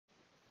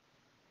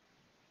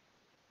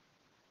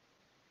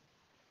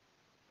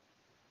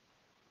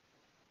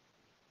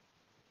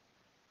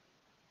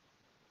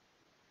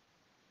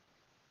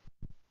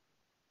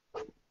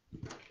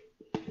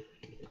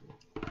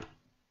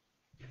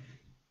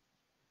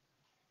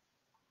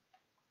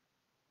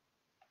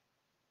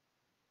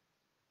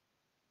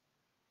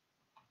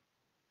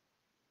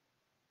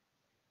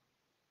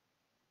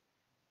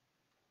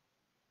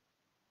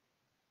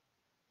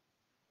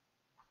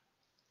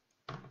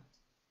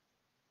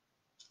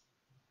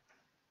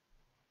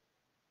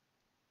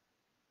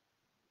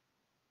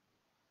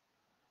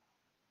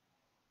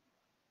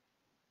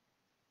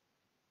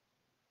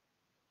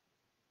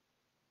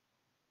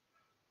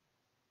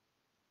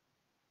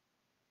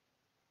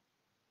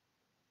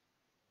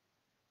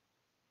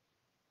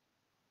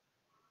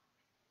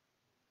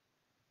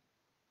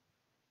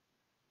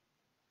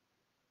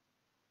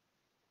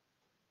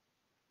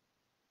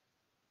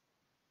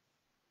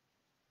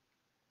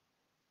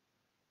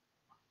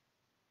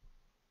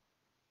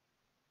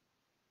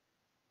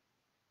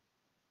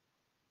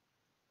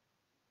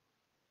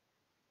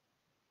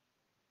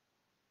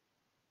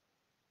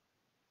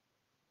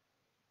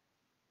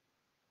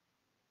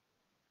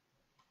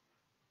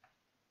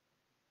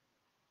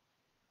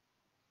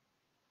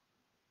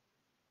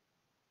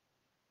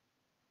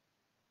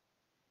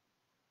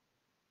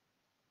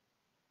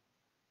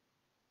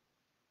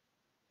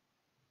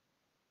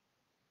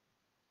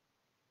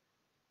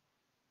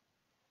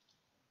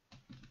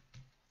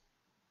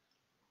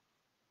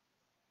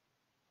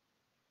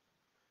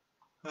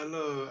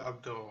Hello,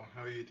 Abdul.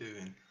 How are you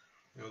doing?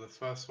 You're the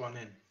first one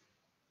in.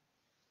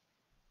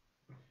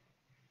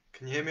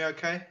 Can you hear me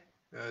okay?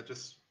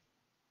 Just,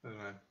 I don't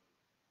know,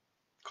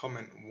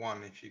 comment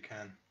one if you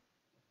can.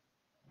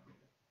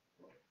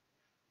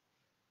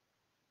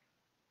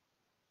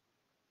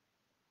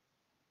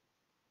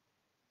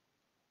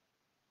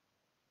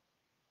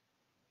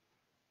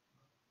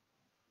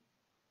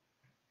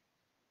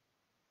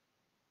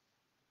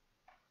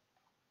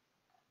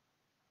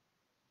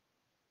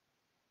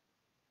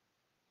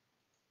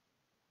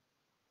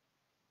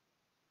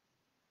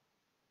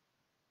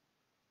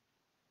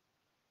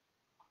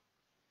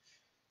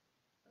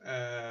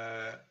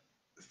 Uh,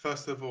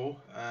 First of all,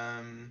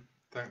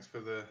 thanks for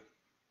the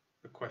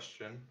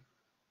question.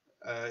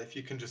 If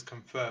you can just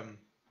confirm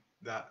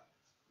that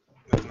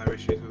there's no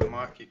issues with the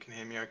mic, you can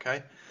hear me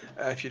okay.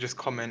 If you just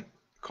comment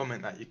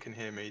that you can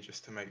hear me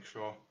just to make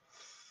sure.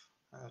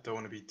 I don't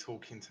want to be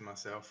talking to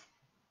myself.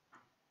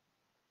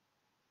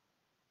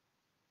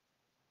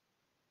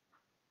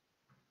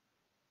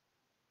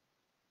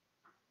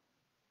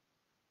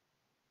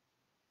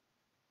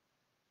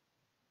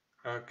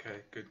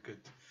 Okay, good, good.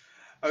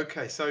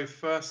 Okay, so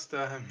first,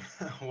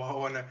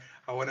 what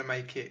I wanna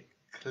make it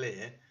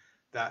clear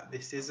that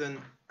this isn't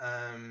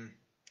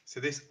so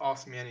this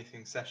Ask Me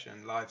Anything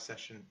session, live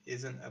session,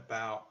 isn't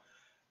about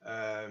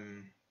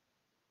um,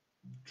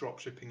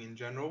 dropshipping in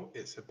general.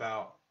 It's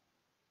about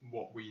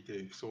what we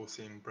do,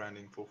 sourcing,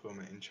 branding,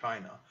 fulfillment in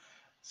China.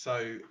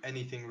 So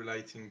anything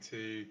relating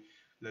to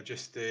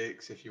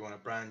logistics, if you want to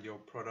brand your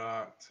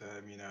product,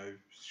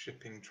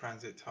 shipping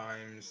transit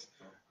times,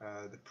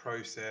 the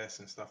process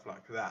and stuff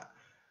like that.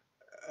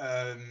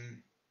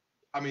 Um,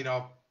 I mean,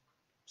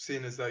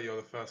 seeing as though you're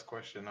the first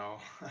question,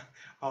 I'll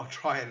I'll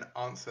try and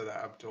answer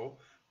that, Abdul.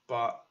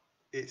 But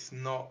it's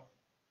not,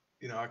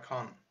 I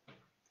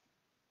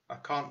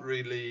can't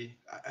really,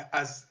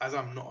 as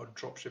I'm not a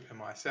dropshipper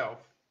myself,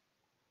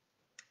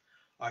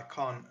 I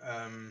can't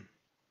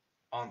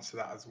answer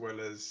that as well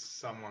as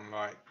someone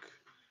like,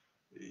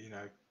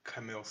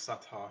 Camille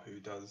Sattar who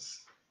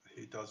does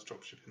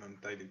dropshipping on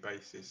a daily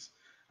basis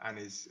and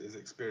is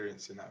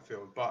experienced in that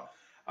field. But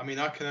I mean,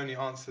 I can only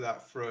answer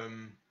that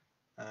from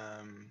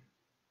um,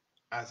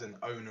 as an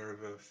owner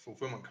of a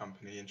fulfillment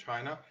company in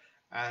China,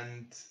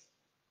 and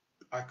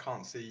I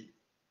can't see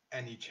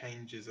any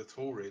changes at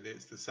all. Really,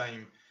 it's the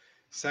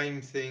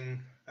same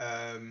thing.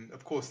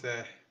 Of course,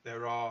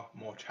 there are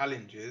more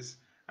challenges,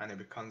 and it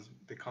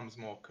becomes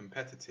more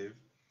competitive,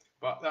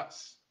 but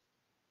that's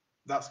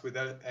with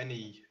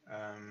any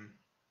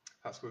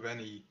that's with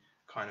any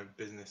kind of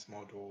business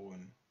model,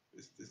 and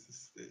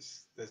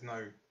there's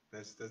no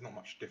there's not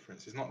much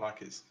difference. It's not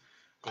like it's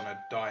gonna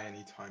die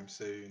anytime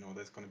soon, or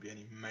there's gonna be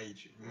any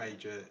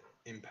major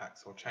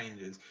impacts or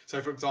changes.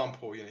 So, for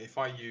example, if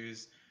I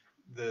use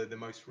the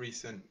most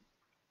recent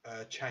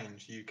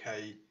change,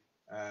 UK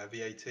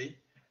VAT,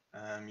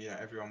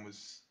 everyone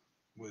was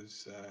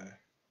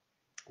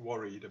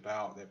worried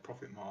about their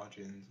profit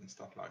margins and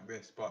stuff like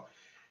this, but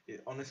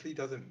it honestly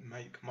doesn't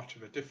make much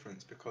of a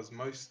difference because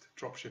most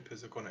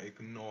dropshippers are going to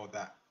ignore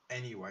that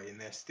anyway, and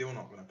they're still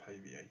not going to pay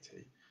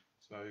VAT.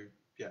 So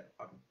yeah,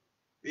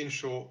 in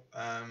short,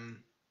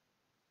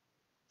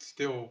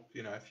 still,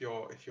 if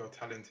you're a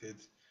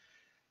talented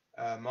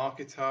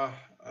marketer,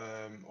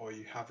 or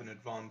you have an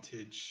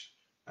advantage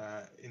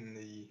in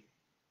the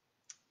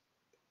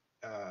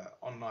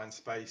online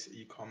space,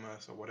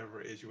 e-commerce or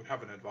whatever it is, you would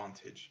have an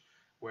advantage.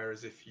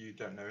 Whereas if you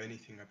don't know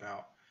anything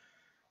about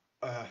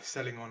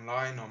selling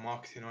online or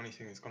marketing or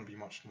anything, it's going to be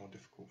much more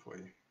difficult for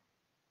you.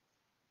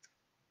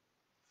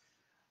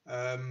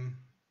 Um,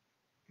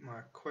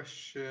 my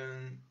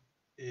question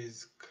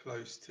is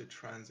close to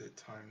transit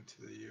time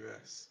to the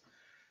US.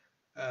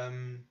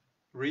 Um,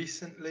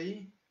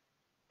 Recently,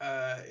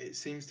 it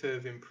seems to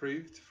have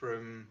improved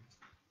from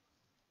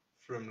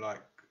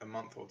like a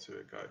month or two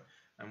ago,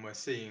 and we're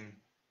seeing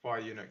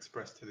via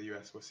Express to the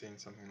US, we're seeing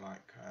something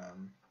like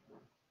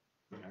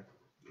you know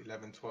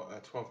 11,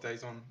 12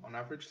 days on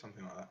average,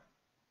 something like that.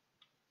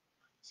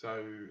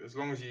 So as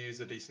long as you use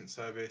a decent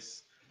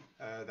service,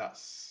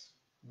 that's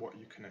what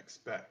you can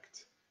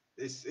expect.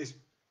 It's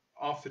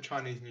after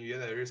Chinese New Year,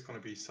 there is going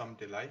to be some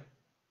delay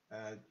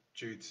uh,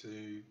 due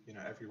to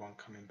everyone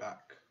coming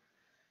back,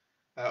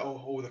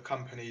 all the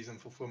companies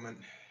and fulfillment,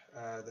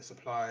 the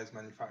suppliers,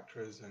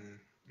 manufacturers, and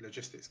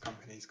logistics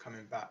companies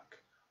coming back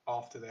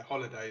after their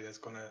holiday. There's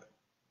going to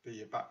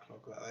be a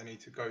backlog that they need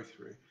to go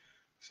through.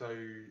 So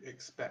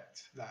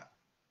expect that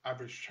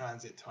average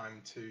transit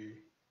time to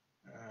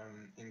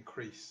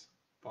increase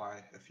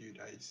by a few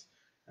days.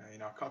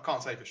 I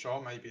can't say for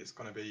sure. Maybe there's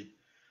going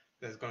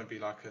to be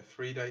like a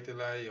 3 day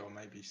delay or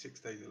maybe 6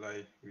 day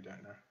delay. We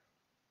don't know.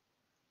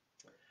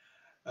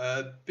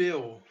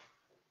 Bill,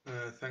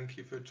 thank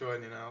you for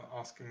joining out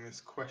asking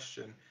this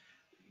question.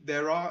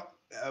 There are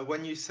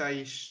when you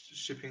say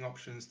shipping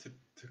options to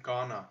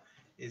Ghana,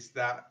 is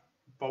that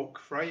bulk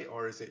freight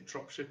or is it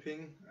drop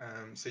shipping?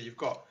 So you've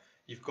got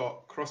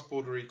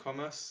cross-border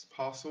e-commerce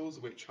parcels,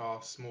 which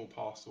are small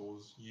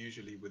parcels,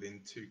 usually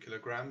within 2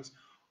 kilograms,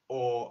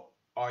 or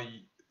are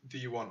you, do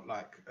you want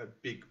like a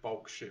big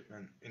bulk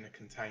shipment in a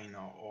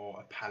container or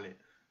a pallet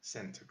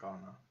sent to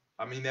Ghana?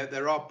 I mean,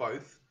 there are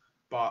both,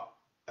 but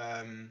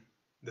um,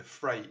 the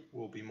freight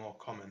will be more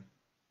common.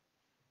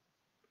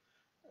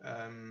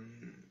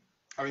 Um,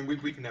 I mean,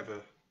 we've never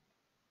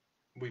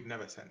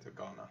sent to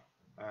Ghana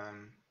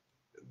um,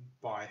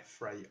 by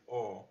freight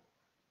or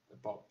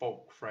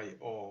bulk freight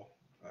or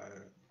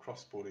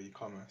cross-border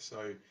e-commerce.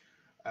 So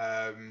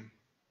um,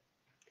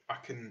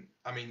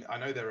 I mean, I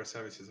know there are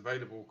services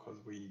available because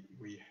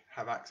we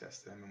have access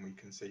to them and we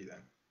can see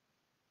them,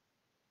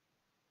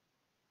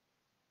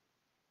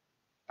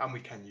 and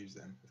we can use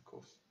them, of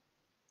course.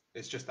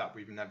 It's just that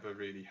we've never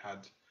really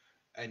had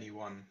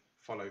anyone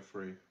follow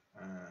through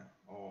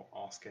or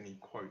ask any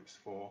quotes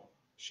for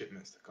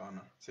shipments to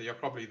Ghana. So you're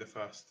probably the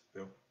first,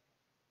 Bill.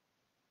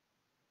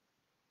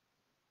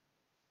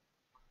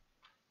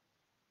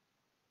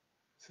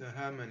 So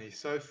how many?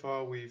 So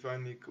far we've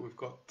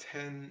got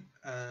 10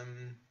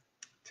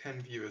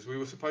 viewers. We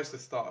were supposed to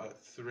start at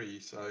 3,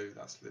 so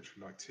that's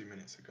literally like 2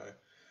 minutes ago.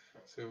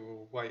 So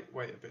we'll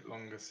wait a bit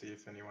longer, see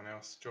if anyone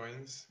else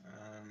joins.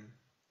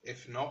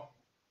 If not,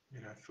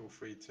 feel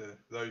free to,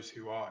 those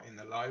who are in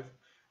the live,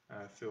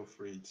 feel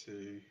free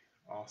to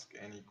ask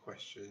any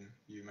question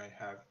you may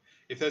have.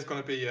 If there's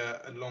going to be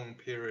a long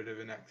period of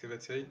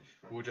inactivity,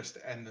 we'll just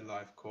end the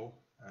live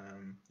call.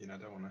 I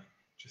don't want to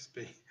just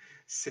be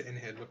sitting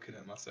here looking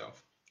at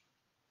myself.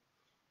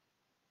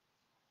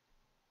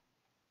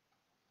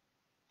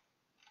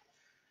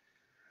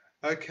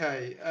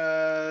 Okay.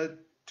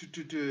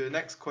 The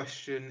next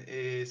question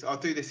is, I'll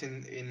do this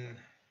in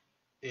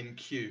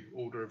queue,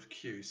 order of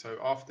queue. So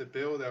after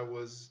Bill, there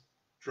was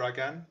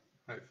Dragan.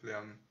 Hopefully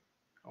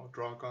or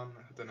Dragon.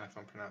 I don't know if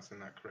I'm pronouncing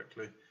that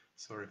correctly.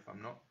 Sorry if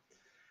I'm not.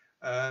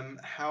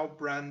 How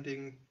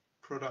branding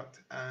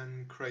product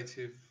and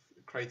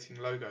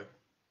creating logo.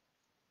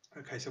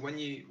 Okay, so when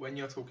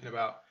you're talking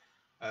about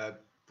uh,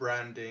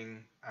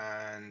 branding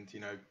and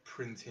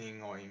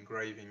printing or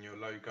engraving your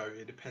logo,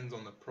 it depends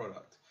on the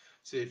product.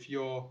 So if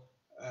you're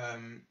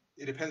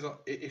it depends on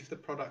if the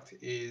product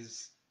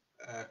is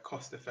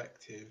cost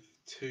effective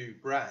to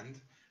brand,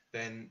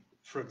 then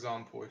for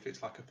example, if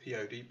it's like a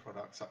POD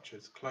product such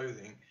as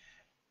clothing,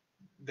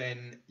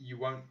 then you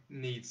won't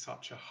need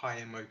such a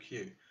high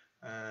MOQ.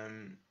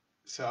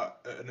 So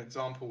an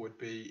example would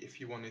be if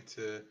you wanted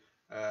to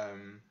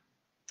um,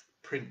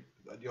 print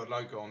your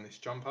logo on this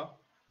jumper,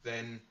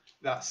 then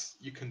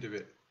you can do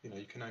it.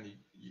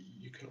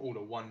 You can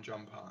order one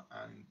jumper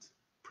and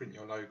print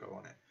your logo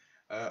on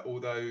it.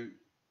 Although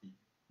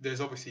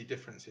there's obviously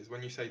differences.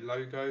 When you say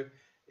logo,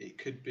 it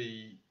could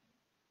be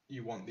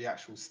you want the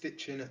actual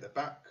stitching at the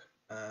back,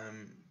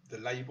 the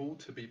label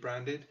to be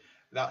branded.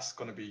 That's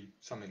going to be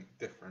something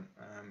different,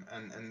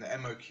 and the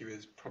MOQ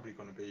is probably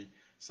going to be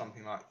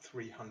something like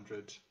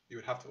 300. You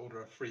would have to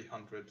order a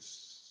 300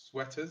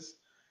 sweaters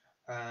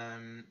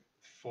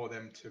for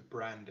them to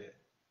brand it.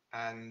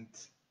 And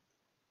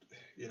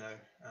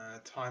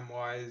time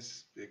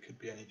wise, it could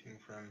be anything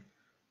from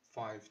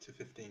 5 to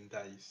 15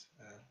 days.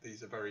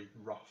 These are very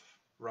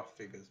rough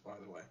figures, by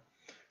the way.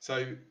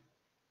 So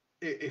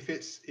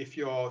if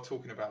you're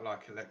talking about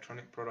like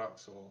electronic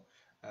products or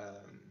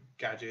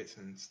gadgets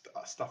and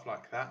stuff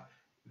like that,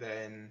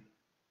 then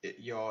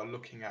you're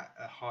looking at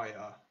a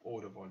higher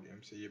order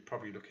volume. So you're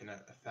probably looking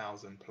at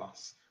 1,000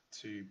 plus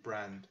to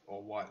brand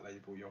or white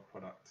label your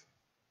product.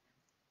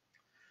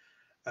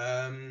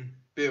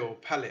 Bill,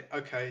 pallet.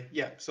 Okay,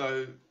 yeah.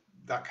 So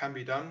that can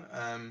be done.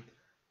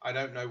 I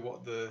don't know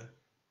what the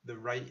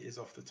rate is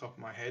off the top of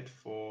my head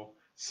for.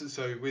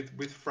 So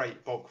with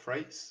freight, bulk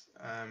freights,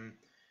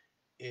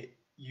 it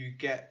you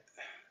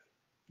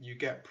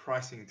get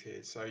pricing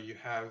tiers. So you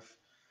have,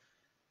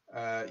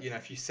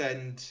 if you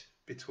send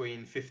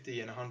between 50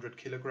 and 100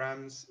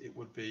 kilograms, it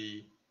would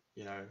be,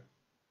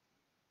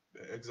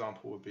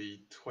 example would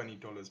be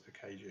 $20 per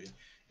kg.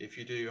 If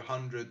you do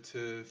 100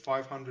 to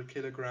 500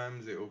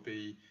 kilograms, it will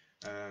be,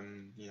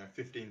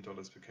 $15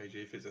 per kg.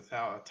 If it's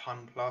a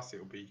ton plus, it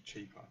will be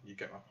cheaper. You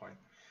get my point.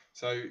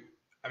 So,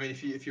 I mean,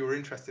 if you're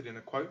interested in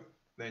a quote,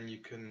 then you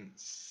can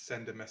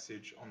send a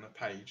message on the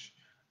page.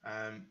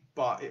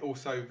 But it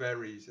also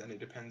varies and it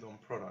depends on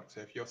product.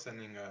 So if you're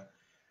sending a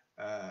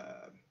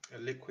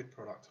liquid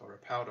product or a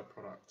powder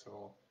product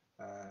or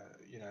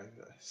a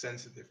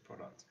sensitive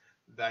product,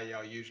 they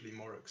are usually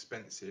more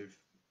expensive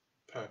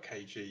per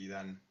kg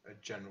than a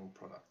general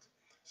product.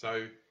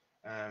 So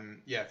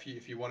yeah,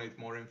 if you wanted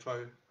more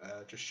info,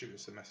 just shoot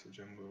us a message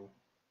and we'll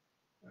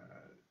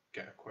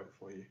get a quote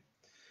for you.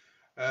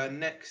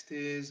 Next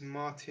is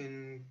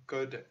Martin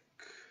Godek.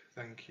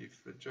 Thank you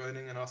for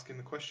joining and asking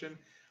the question.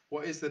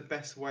 What is the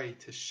best way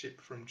to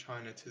ship from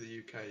China to the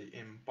UK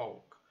in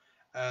bulk?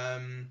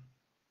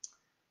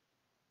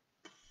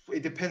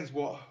 It depends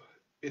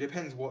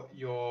what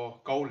your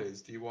goal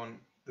is. Do you want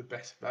the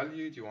best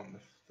value? Do you want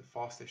the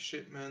fastest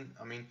shipment?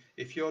 I mean,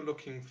 if you're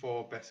looking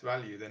for best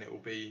value, then it will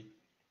be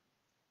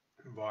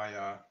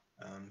via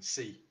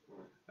sea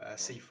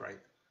freight.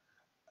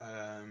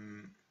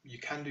 You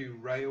can do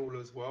rail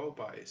as well,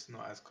 but it's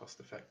not as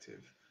cost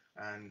effective.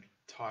 and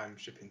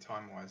shipping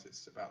time wise,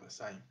 it's about the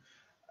same.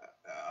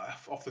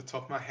 Off the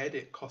top of my head,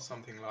 it costs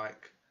something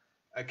like,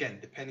 again,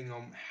 depending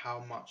on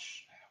how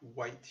much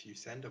weight you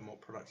send and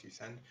what products you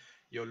send,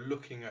 you're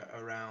looking at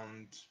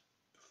around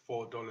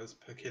 $4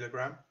 per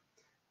kilogram.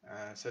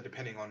 So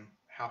depending on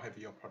how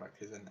heavy your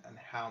product is and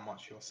how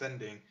much you're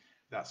sending,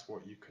 that's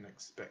what you can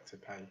expect to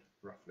pay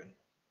roughly.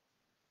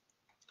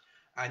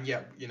 And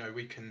yeah,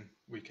 we can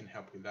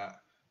help with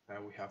that.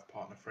 We have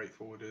partner freight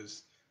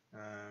forwarders,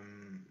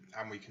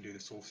 and we can do the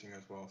sourcing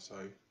as well.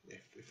 So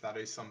if that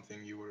is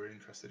something you were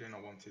interested in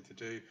or wanted to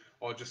do,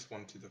 or just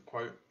wanted a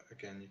quote,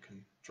 again, you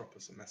can drop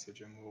us a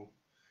message and we'll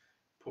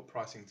put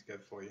pricing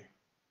together for you.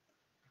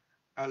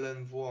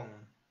 Alan Vuong,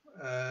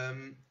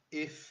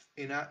 if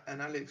an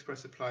AliExpress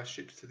supplier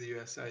ships to the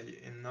USA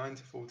in 9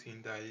 to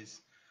 14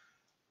 days,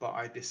 but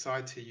I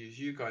decide to use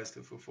you guys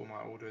to fulfill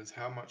my orders,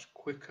 how much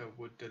quicker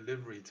would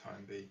delivery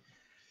time be?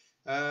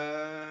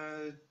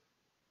 Uh,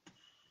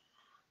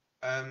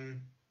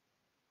 um,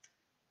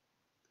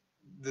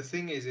 the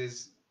thing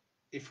is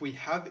if we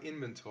have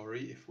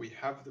inventory, if we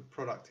have the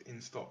product in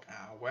stock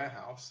at our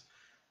warehouse,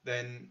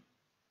 then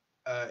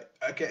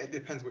again, it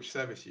depends which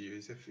service you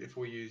use. If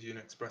we use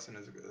Unexpress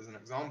as an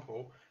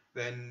example,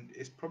 then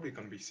it's probably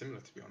going to be similar.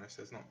 To be honest,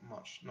 there's not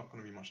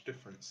going to be much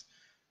difference.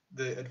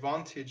 The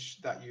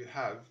advantage that you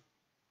have.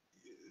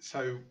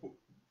 So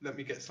let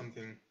me get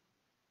something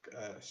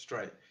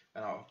straight,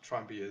 and I'll try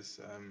and be as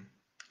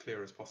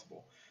clear as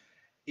possible.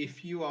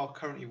 If you are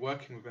currently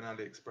working with an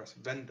AliExpress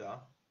vendor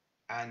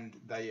and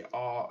they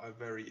are a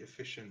very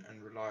efficient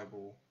and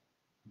reliable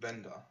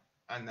vendor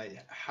and they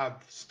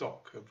have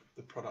stock of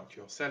the product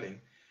you're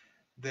selling,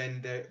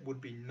 then there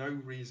would be no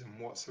reason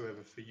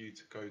whatsoever for you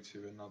to go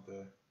to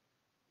another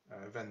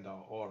vendor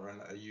or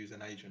use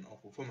an agent or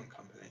fulfillment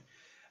company,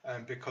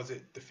 because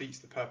it defeats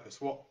the purpose.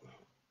 What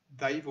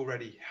they've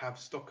already have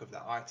stock of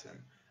that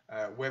item,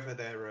 whether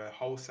they're a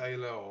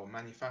wholesaler or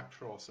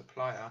manufacturer or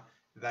supplier,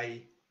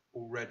 they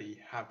already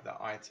have that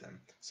item.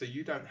 So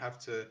you don't have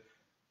to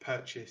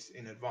purchase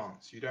in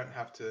advance. You don't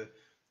have to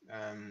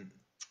um,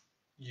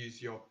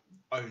 use your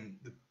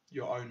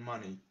own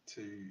money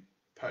to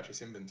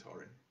purchase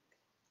inventory.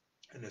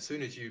 And as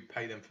soon as you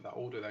pay them for that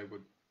order, they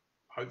would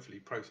hopefully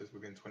process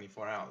within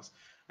 24 hours.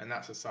 And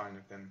that's a sign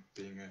of them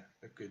being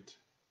a good,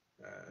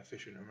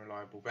 efficient and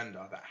reliable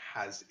vendor that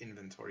has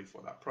inventory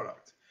for that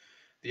product.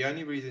 The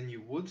only reason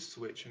you would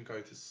switch and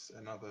go to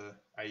another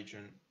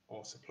agent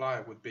or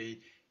supplier would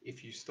be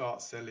if you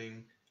start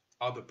selling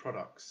other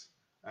products,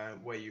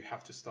 where you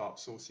have to start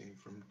sourcing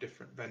from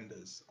different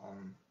vendors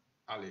on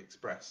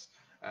AliExpress.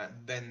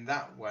 Then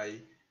that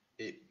way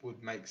it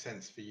would make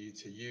sense for you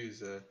to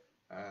use a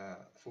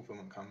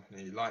fulfillment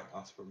company like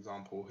us, for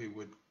example, who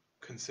would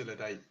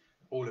consolidate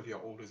all of your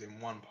orders in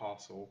one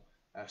parcel,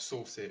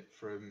 source it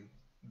from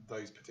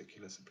those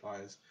particular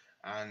suppliers,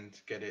 and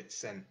get it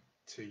sent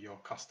to your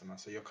customer.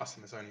 So your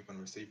customer's only going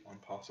to receive one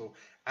parcel,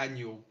 and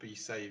you'll be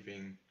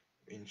saving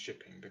in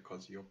shipping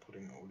because you're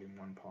putting it all in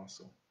one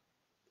parcel.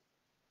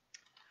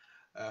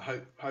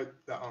 Hope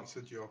that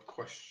answered your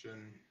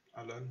question,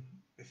 Alan.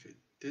 If it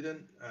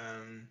didn't,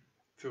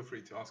 feel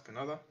free to ask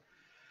another.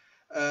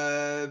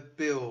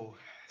 Bill,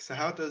 so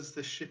how does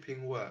the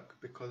shipping work?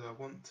 Because I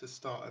want to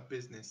start a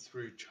business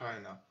through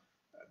China.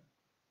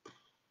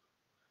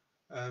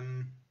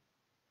 Um,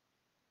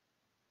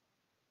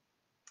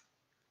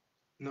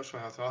 Not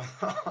sure how to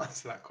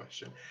answer that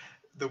question.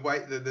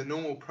 The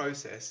normal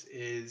process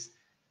is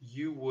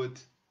you would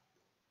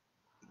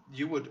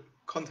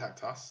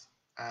contact us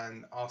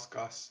and ask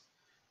us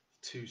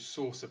to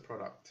source a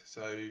product.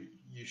 So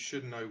you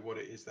should know what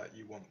it is that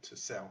you want to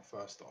sell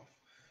first off.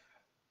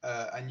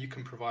 And you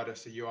can provide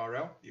us a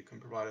URL. You can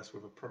provide us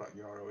with a product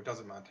URL. It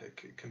doesn't matter.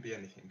 It can be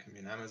anything. It can be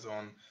an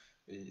Amazon,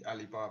 the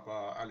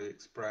Alibaba,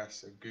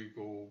 AliExpress, a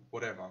Google,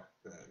 whatever.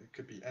 It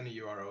could be any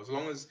URL. As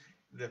long as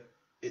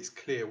it's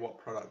clear what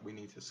product we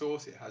need to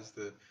source, it has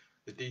the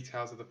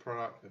details of the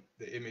product,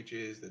 the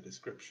images, the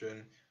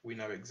description. We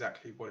know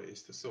exactly what it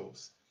is to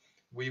source.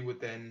 We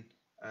would then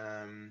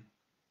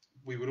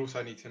we would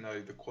also need to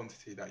know the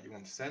quantity that you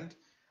want to send.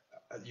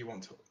 You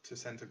want to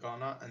send to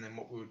Ghana, and then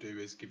what we'll do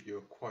is give you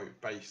a quote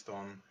based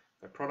on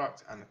the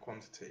product and the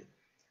quantity.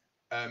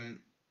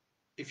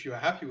 If you are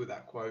happy with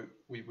that quote,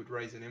 we would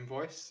raise an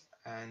invoice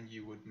and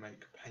you would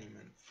make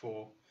payment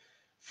for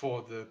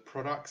the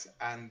products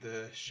and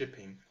the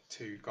shipping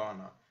to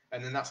Ghana.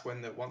 And then that's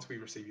when once we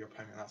receive your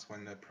payment, that's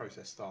when the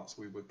process starts.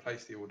 We would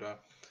place the order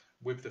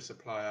with the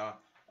supplier.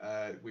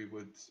 We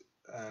would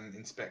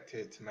inspect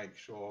it to make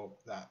sure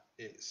that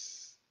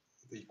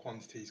the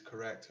quantity is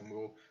correct, and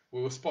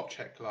we'll spot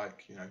check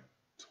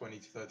 20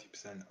 to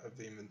 30% of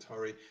the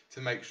inventory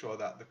to make sure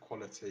that the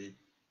quality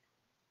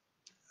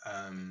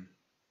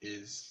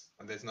is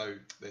there's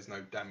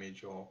no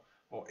damage or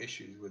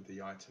issues with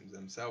the items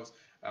themselves.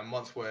 And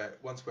once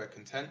we're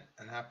content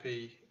and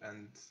happy,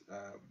 and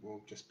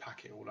we'll just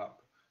pack it all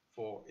up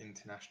for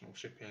international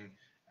shipping,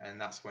 and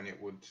that's when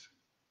it would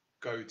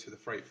go to the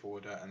freight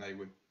forwarder, and they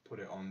would put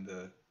it on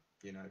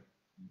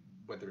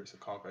whether it's a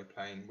cargo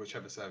plane,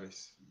 whichever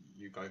service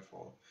you go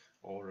for,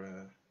 or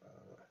a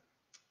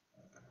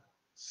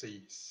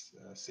sea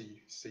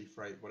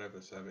freight,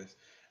 whatever service,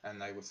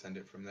 and they will send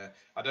it from there.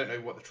 I don't know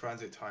what the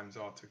transit times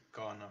are to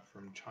Ghana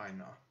from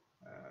China.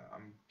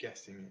 I'm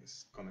guessing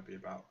it's going to be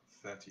about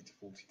 30 to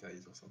 40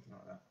 days or something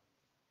like that.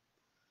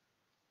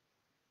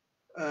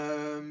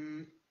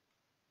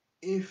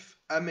 If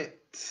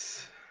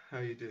Amit, how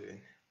are you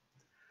doing?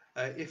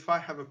 If I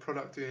have a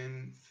product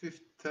doing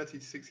 30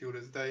 to 60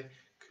 orders a day,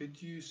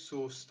 could you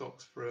source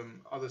stocks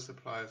from other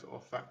suppliers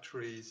or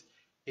factories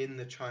in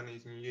the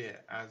Chinese New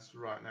Year, as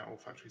right now all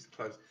factories are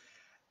closed?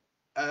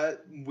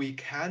 We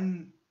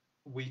can,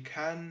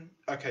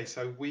 Okay,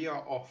 so we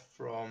are off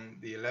from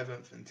the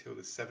 11th until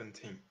the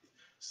 17th.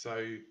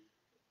 So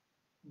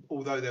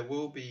although there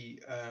will be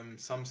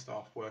some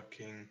staff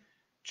working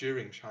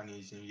during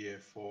Chinese New Year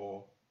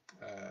for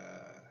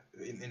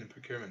in the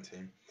procurement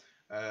team,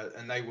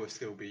 and they will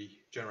still be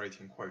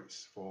generating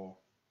quotes for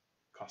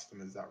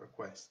customers that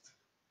request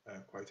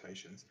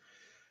quotations.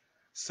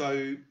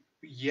 So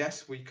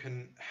yes, we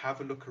can have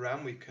a look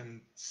around. We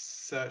can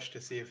search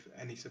to see if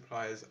any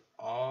suppliers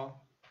are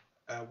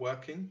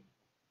working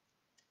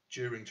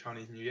during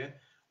Chinese New Year,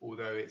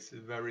 although it's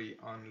very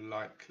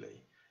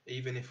unlikely.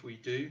 Even if we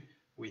do,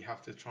 we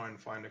have to try and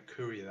find a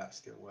courier that's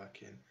still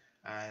working.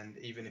 And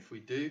even if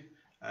we do,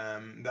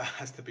 that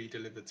has to be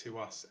delivered to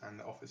us, and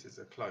the offices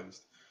are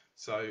closed.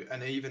 So,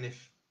 and even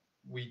if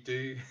we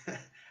do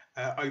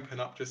open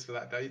up just for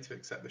that day to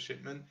accept the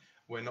shipment,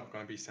 we're not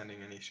going to be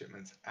sending any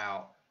shipments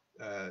out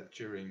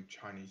during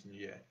Chinese New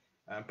Year.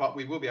 But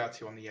we will be out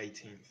to you on the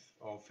 18th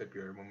of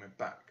February when we're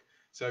back.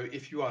 So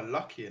if you are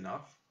lucky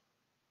enough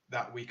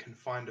that we can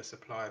find a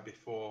supplier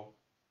before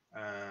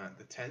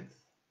the 10th,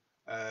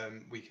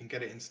 we can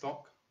get it in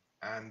stock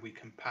and we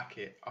can pack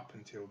it up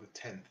until the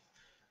 10th.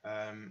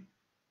 And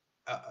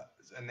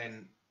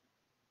then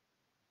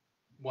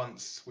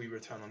once we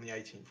return on the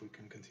 18th, we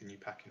can continue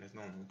packing as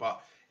normal.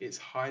 But it's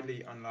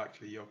highly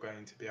unlikely you're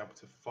going to be able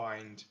to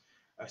find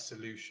a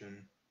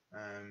solution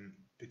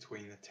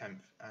between the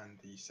 10th and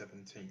the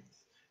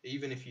 17th.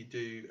 Even if you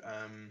do,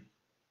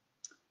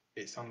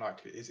 it's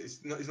unlikely.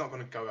 It's not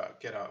going to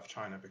get out of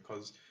China,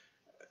 because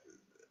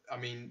I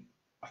mean,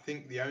 I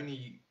think the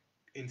only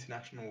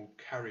international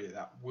carrier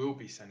that will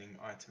be sending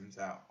items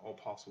out or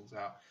parcels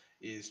out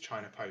is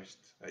China Post,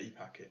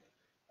 ePacket,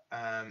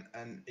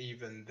 and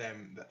even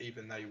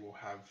they will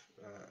have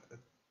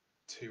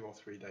 2 or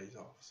 3 days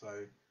off.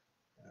 So,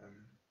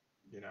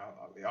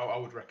 I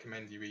would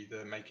recommend you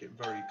either make it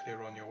very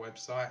clear on your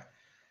website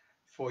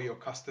for your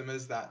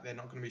customers that they're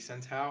not going to be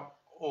sent out,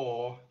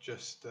 or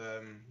just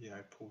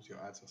pause your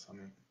ads or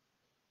something.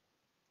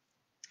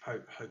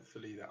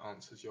 Hopefully that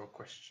answers your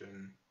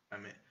question,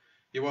 Amit.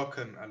 You're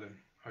welcome, Alan.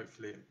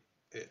 Hopefully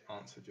it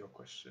answered your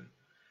question.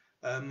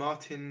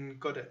 Martin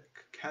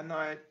Godek, can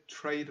I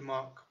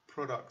trademark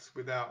products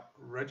without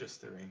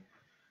registering?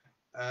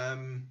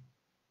 I'm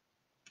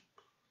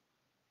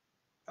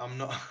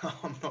not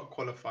I'm not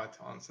qualified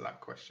to answer that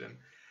question.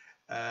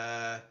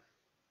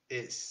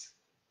 It's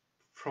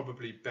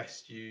probably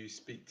best you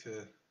speak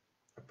to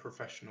a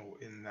professional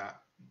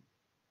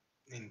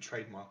in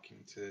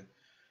trademarking to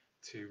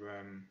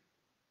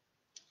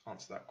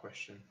answer that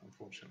question,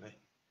 unfortunately,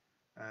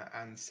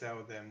 and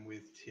sell them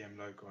with TM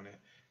logo on it.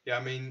 Yeah,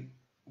 I mean,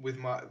 with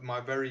my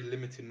very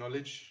limited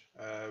knowledge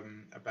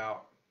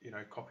about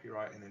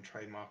copywriting and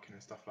trademarking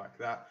and stuff like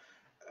that,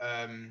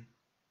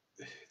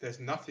 there's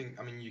nothing.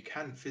 I mean, you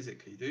can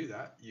physically do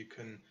that. You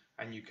can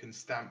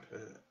stamp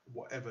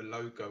whatever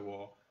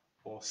logo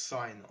or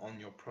sign on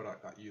your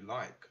product that you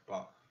like,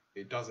 but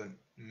it doesn't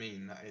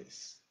mean that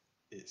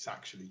it's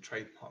actually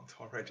trademarked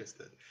or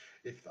registered.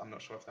 I'm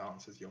not sure if that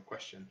answers your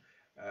question.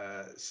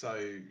 So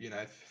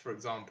for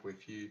example,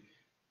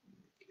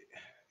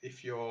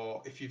 if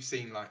you've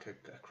seen like a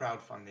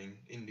crowdfunding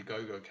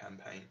Indiegogo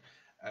campaign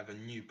of a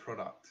new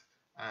product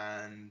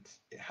and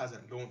it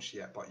hasn't launched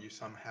yet, but you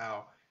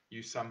somehow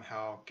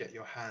get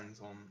your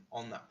hands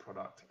on that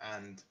product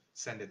and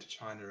send it to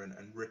China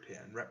and rip it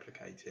and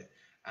replicate it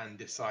and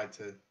decide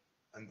to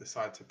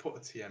put a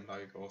TM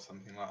logo or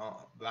something like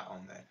that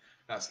on there,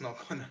 that's not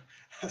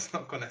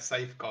gonna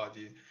safeguard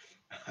you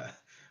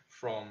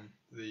from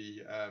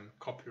the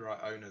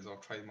copyright owners or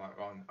trademark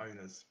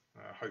owners.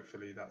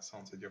 Hopefully that's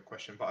answered your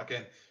question. But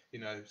again,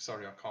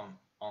 sorry, I can't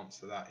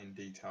answer that in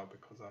detail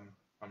because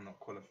I'm not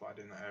qualified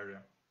in that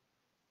area.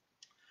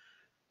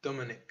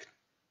 Dominic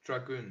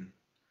Dragoon,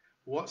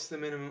 what's the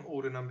minimum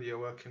order number you're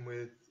working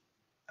with?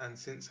 And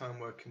since I'm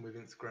working with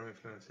Instagram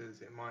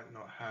influencers, it might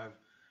not have,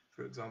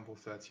 for example,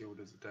 30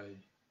 orders a day,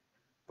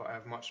 but I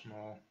have much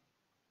more,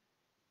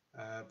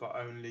 but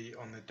only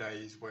on the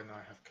days when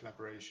I have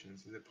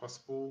collaborations. Is it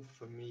possible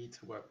for me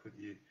to work with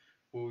you?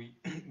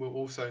 We'll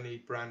also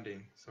need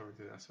branding. Sorry,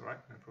 that's all right,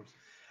 no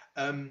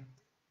problems.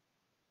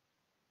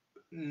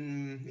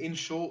 In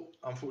short,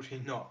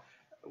 unfortunately not.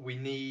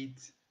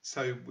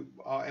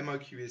 Our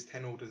MOQ is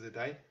 10 orders a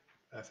day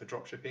for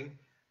dropshipping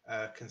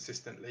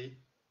consistently,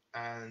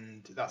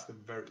 and that's the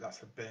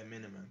bare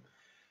minimum.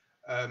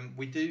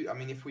 We do. I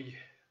mean, if we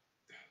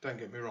don't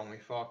get me wrong,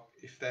 if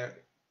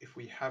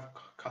we have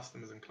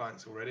customers and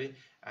clients already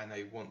and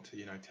they want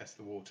to test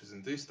the waters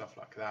and do stuff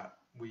like that,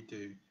 we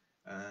do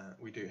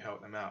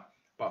help them out.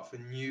 But for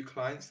new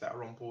clients that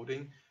are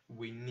onboarding,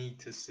 we need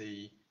to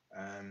see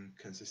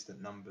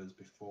consistent numbers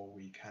before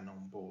we can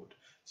onboard.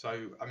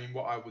 So I mean,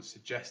 what I would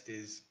suggest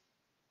is,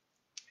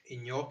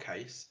 in your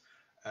case,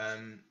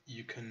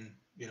 you can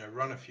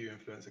run a few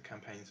influencer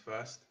campaigns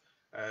first,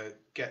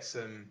 get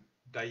some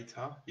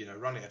data,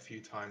 run it a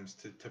few times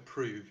to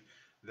prove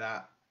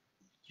that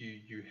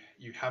you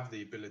have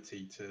the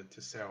ability to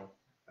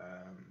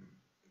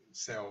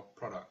sell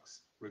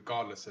products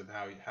regardless of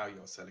how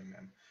you're selling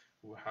them,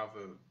 or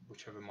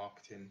whichever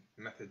marketing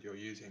method you're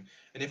using.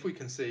 And if we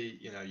can see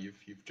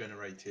you've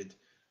generated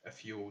a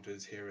few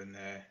orders here and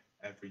there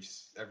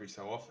every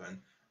so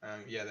often,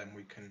 yeah, then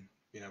we can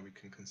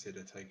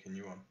consider taking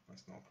you on.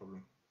 That's not a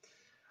problem.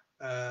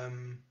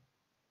 um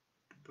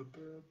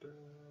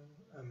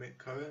Amit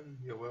Cohen,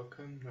 you're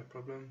welcome, no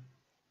problem.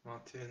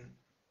 Martin,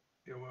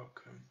 you're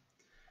welcome.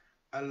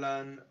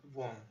 Alan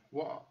Wong,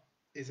 what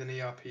is an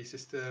ERP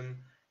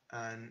system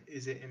and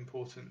is it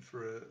important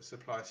for a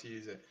supplier to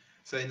use it?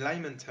 So, in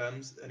layman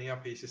terms, an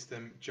ERP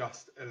system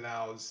just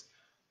allows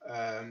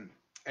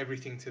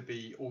everything to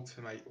be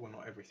automated, well,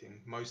 not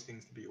everything, most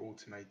things to be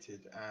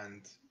automated,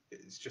 and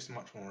it's just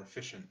much more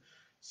efficient.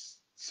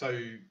 So,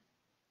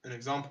 an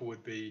example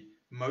would be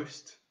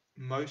most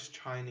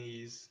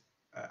Chinese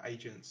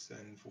agents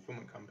and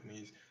fulfillment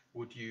companies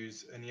would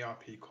use an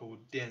ERP called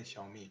Dian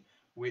Xiaomi,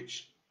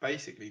 which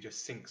basically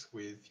just syncs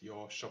with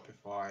your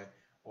Shopify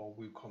or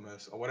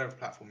WooCommerce or whatever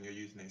platform you're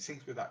using. It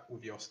syncs with that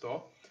with your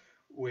store,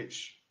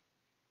 which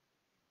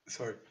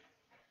sorry,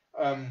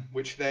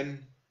 which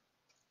then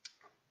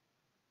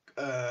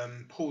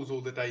pulls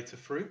all the data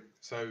through.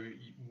 So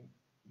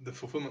the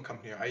fulfillment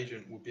company or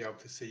agent will be able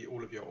to see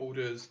all of your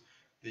orders,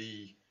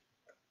 the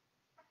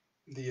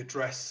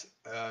address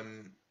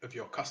of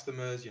your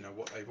customers,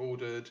 what they've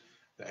ordered,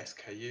 the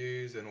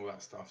SKUs, and all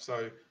that stuff.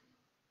 So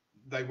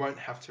they won't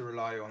have to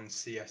rely on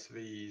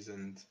CSVs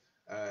and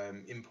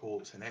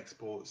imports and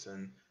exports,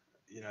 and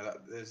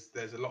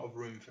there's a lot of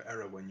room for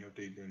error when you're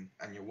dealing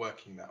and you're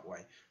working that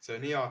way. So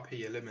an ERP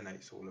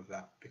eliminates all of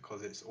that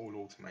because it's all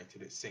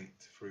automated. It's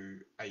synced through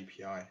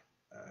API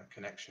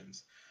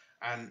connections,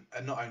 and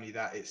not only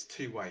that, it's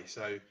two-way.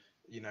 So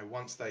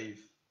once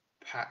they've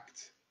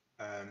packed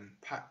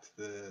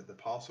the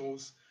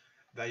parcels,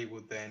 they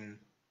would then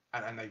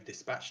and they've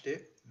dispatched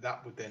it,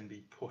 that would then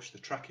be pushed. The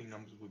tracking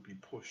numbers would be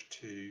pushed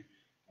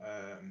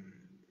um,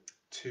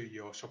 to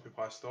your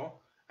Shopify store,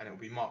 and it will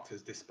be marked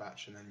as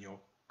dispatch, and then your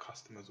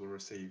customers will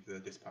receive the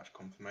dispatch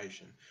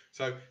confirmation.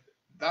 So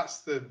that's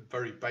the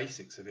very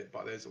basics of it,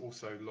 but there's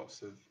also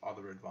lots of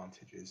other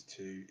advantages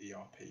to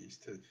ERPs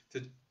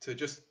to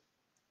just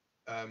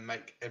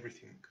make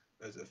everything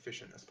as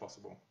efficient as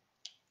possible.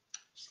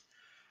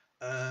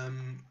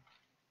 Um,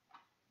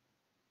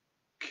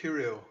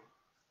 Kirill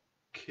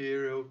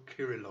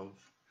Kirillov.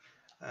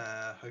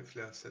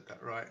 Hopefully I said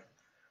that right.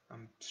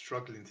 I'm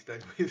struggling today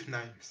with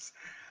names.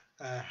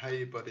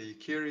 Hey buddy,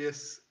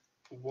 curious,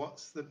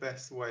 what's the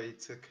best way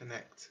to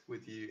connect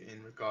with you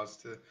in regards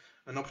to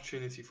an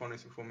opportunity for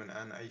Honest FulPhilment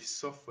and a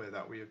software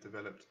that we have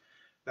developed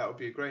that would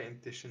be a great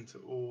addition to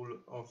all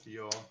of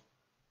your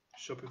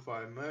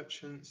Shopify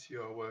merchants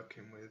you are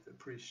working with?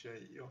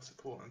 Appreciate your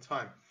support and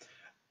time.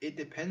 It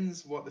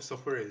depends what the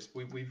software is.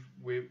 We've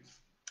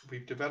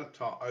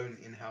developed our own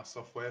in-house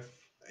software,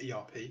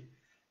 ERP.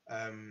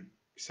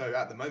 So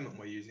at the moment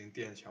we're using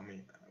Dian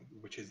Xiaomi,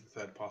 which is the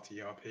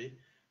third-party ERP,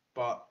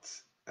 but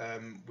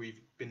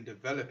we've been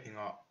developing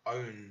our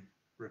own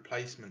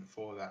replacement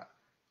for that.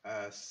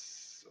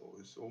 It's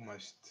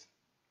almost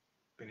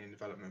been in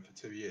development for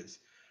 2 years.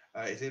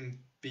 It's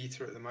in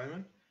beta at the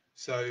moment.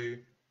 So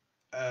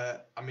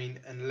I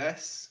mean,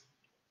 unless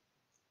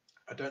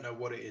I don't know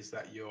what it is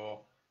that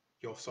your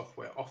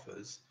software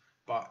offers,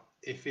 but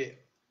if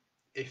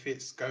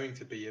it's going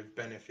to be of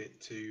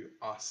benefit to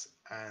us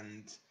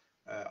and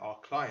our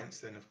clients,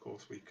 then of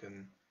course we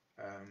can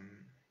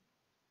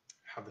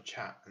have a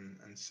chat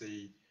and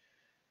see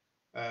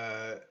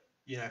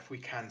if we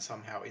can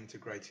somehow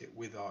integrate it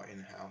with our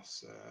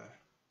in-house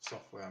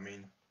software. I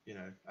mean,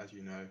 as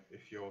you know,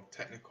 if you're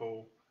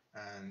technical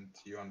and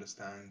you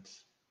understand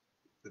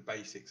the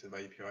basics of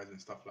APIs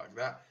and stuff like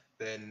that,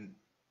 then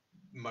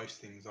most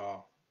things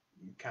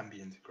can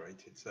be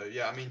integrated. So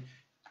yeah, I mean,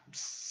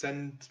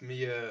 send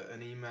me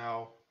an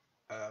email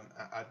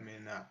at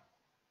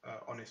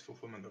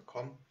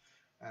admin@honestfulfilment.com,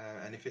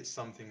 and if it's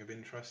something of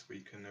interest, we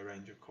can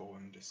arrange a call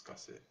and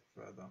discuss it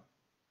further.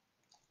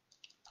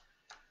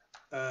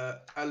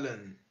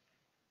 Alan,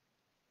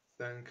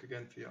 thank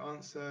again for your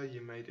answer.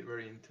 You made it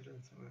very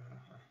intelligent.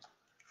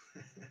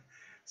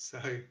 So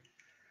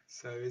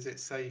is it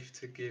safe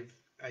to give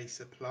a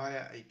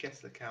supplier a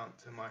guest account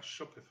to my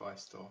Shopify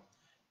store?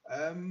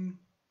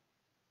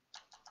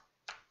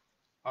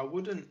 I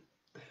wouldn't.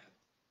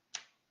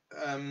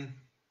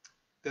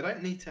 They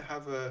don't need to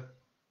have a.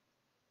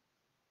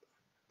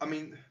 I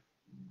mean,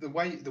 the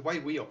way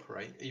we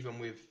operate, even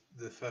with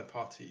the third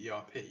party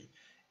ERP,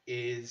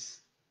 is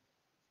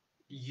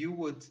you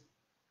would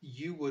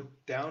you would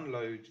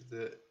download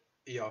the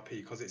ERP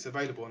because it's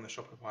available on the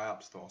Shopify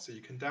App Store. So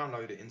you can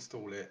download it,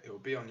 install it. It will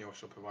be on your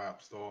Shopify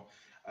App Store,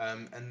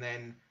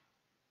 and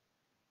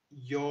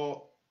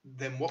your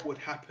then what would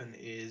happen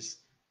is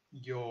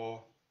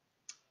your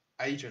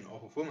agent or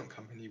fulfillment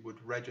company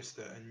would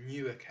register a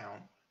new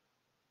account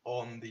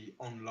on the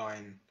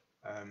online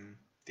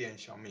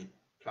Xiaomi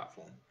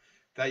platform.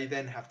 They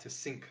then have to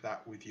sync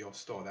that with your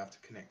store. They have to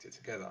connect it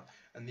together.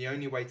 And the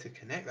only way to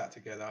connect that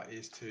together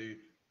is to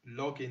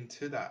log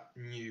into that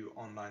new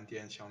online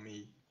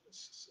Xiaomi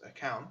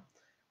account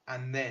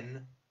and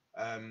then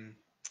um,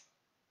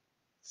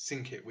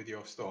 sync it with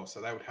your store.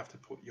 So they would have to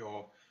put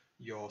your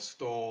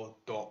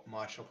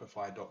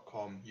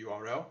store.myshopify.com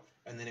URL,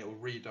 and then it will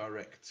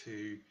redirect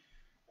to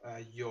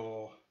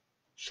your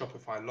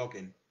Shopify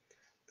login.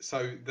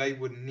 So they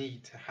would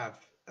need to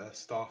have a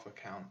staff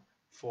account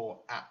for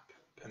app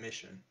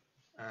permission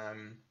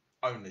um,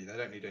 only. They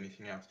don't need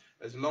anything else.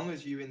 As long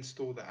as you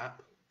install the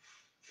app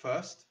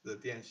first, the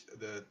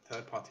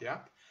third party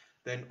app,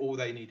 then all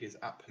they need is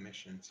app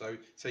permission. So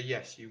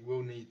yes, you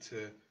will need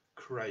to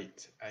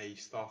create a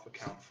staff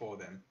account for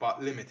them,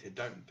 but limited.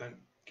 Don't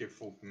give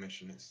full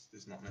permission.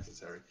 It's not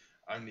necessary.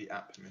 Only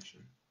app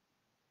permission.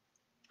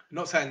 I'm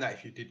not saying that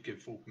if you did give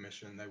full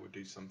permission, they would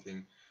do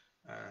something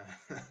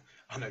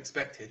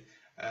unexpected.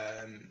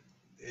 Um,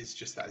 it's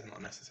just that is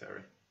not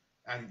necessary.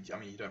 And I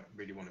mean, you don't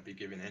really want to be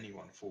giving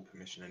anyone full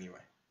permission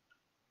anyway.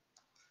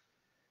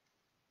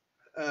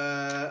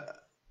 Uh,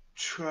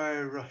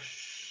 try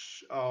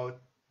rush. Oh,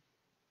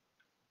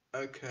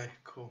 okay,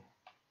 cool.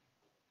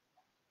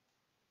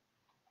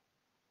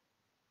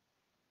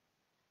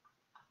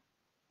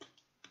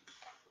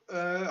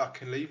 I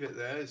can leave it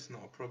there. It's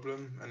not a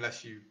problem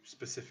unless you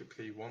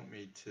specifically want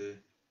me to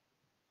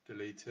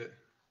delete it.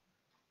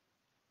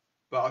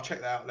 But I'll check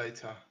that out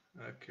later.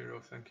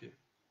 Kirill, thank you.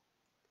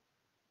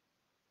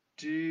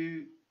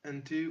 Do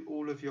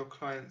all of your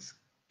clients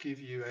give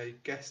you a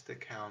guest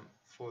account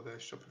for their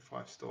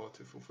Shopify store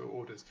to fulfill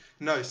orders?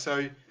 No,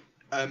 so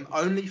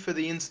only for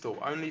the install,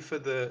 only for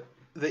the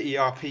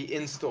ERP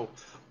install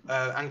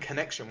and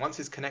connection. Once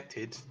it's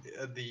connected,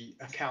 the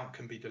account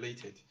can be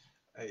deleted.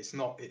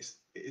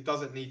 It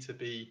doesn't need to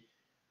be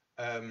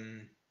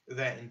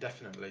there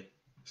indefinitely.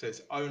 So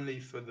it's only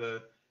for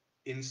the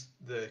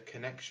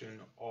connection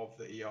of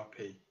the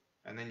ERP,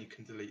 and then you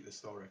can delete the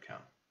store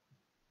account.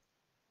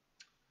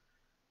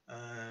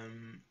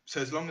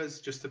 So as long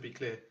as, just to be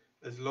clear,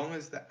 as long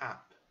as the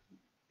app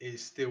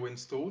is still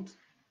installed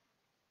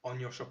on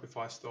your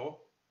Shopify store,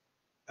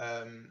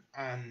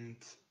 and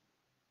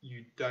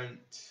you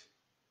don't,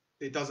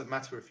 it doesn't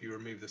matter if you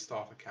remove the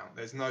staff account.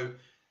 There's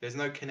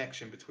no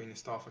connection between the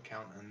staff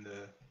account and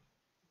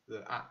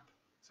the app.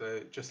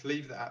 So just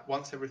leave the app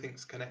once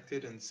everything's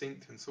connected and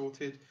synced and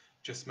sorted.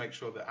 Just make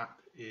sure the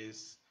app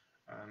is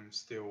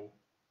still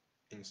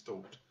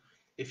installed.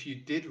 If you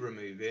did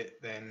remove it,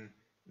 then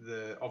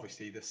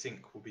obviously the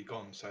sync will be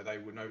gone, so they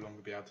will no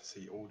longer be able to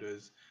see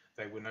orders.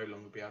 They will no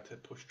longer be able to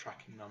push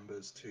tracking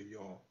numbers to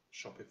your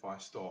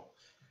Shopify store.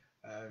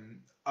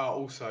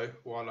 Also,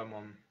 while I'm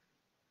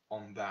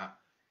on that,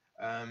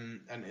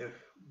 and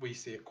we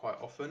see it quite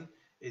often,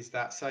 is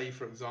that, say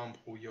for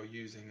example you're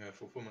using a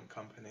fulfillment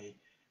company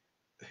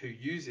who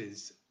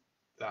uses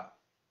that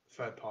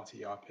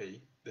third-party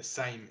ERP, the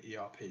same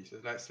ERP. So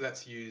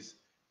let's use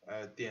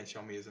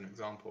Xiaomi as an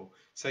example.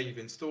 Say you've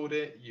installed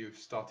it, you've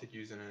started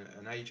using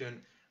an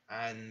agent,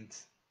 and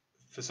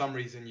for some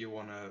reason you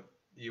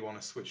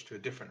wanna switch to a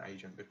different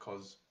agent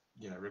because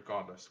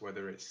regardless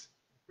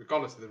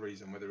of the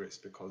reason, whether it's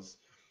because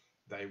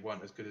they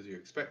weren't as good as you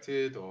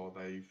expected or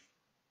they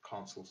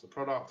can't source the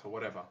product or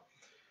whatever.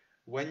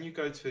 When you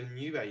go to a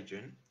new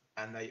agent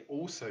and they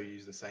also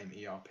use the same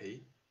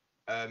ERP,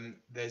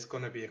 there's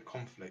going to be a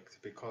conflict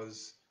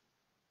because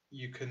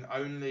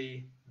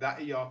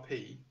that ERP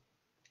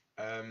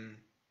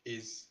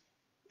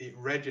it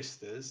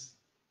registers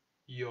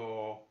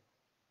your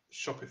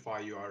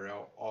Shopify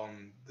URL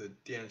on the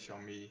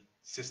Xiaomi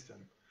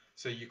system,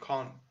 so you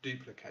can't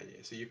duplicate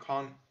it. So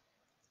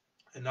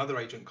another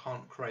agent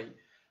can't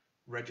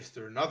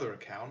register another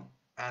account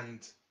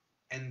and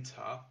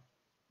enter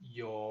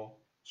your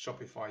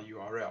Shopify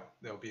URL.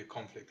 There'll be a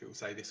conflict. It will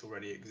say this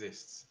already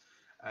exists.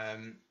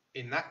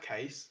 In that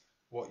case,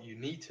 what you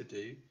need to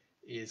do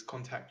is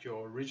contact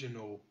your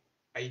original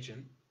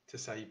agent to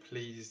say,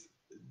 please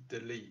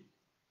delete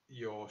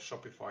your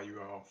Shopify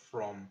URL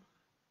from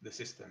the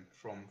system,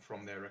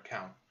 from their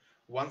account.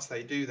 Once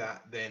they do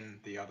that, then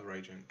the other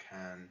agent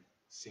can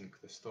sync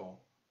the store.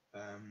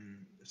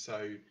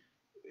 So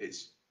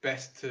it's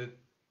best to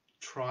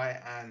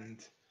try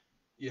and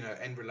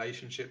end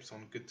relationships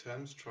on good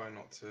terms. Try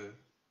not to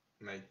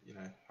make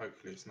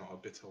hopefully it's not a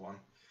bitter one.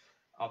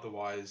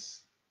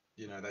 Otherwise,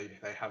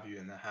 they have you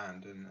in their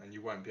hand, and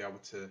you won't be able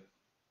to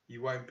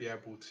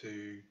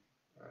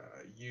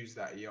use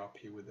that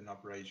ERP with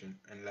another agent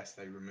unless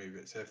they remove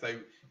it. So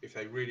if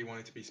they really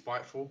wanted to be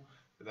spiteful,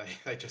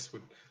 they just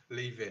would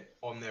leave it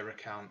on their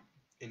account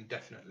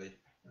indefinitely,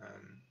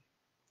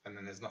 and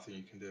then there's nothing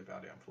you can do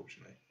about it,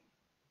 unfortunately.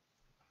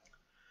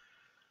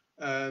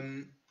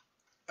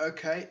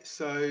 Okay,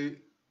 so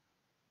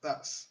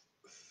that's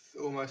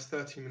almost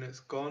 30 minutes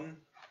gone.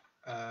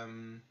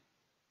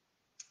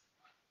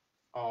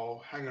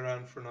 I'll hang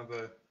around for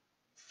another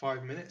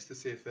 5 minutes to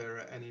see if there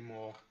are any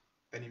more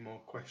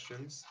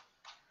questions.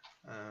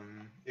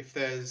 If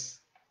there's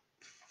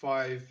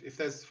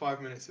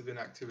 5 minutes of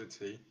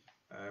inactivity,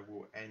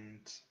 we'll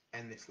end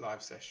this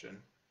live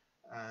session,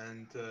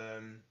 and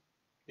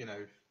you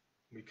know,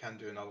 we can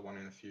do another one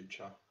in the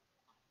future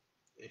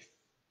if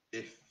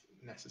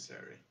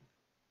necessary.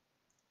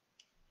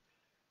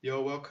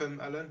 You're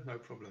welcome, Alan. No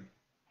problem.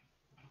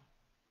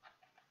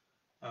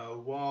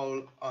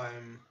 While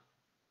I'm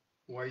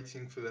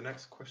waiting for the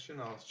next question,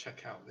 I'll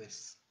check out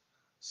this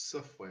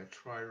software,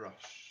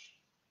 TryRush.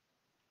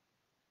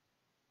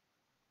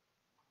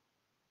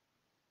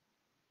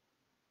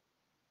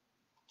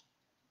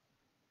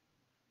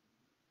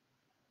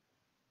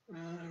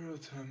 Real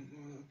time,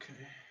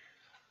 okay.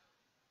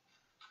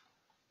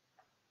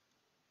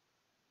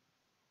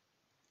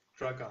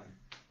 Dragon.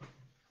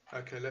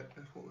 Okay,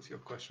 what was your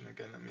question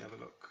again? Let me have a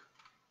look.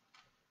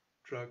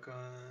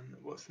 Dragon,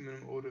 what's the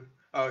minimum order?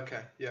 Oh,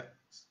 okay, yeah.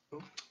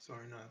 Oh,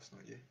 sorry, no, that's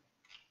not you.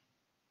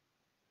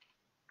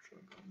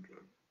 Dragon,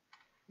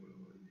 where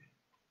were you?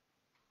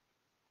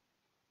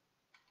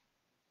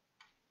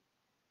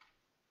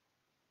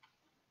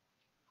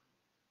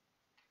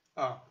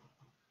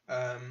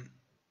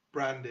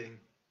 Branding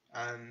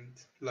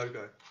and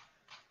logo.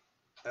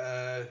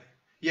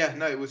 Yeah,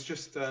 no, it was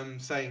just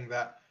saying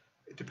that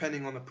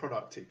depending on the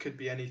product, it could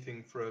be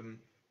anything from,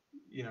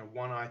 you know,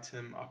 one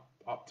item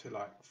up to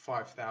like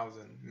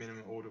 5,000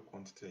 minimum order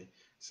quantity.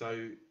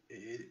 So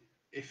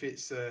if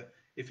it's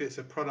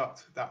a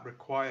product that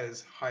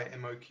requires high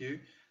MOQ,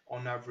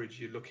 on average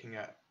you're looking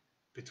at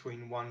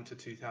between 1 to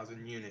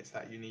 2,000 units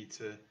that you need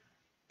to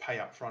pay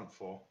up front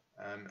for,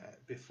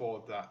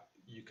 before they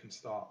can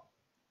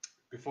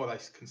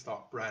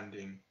start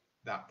branding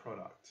that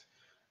product.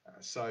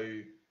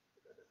 So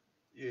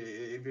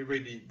it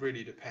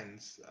really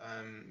depends.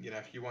 You know,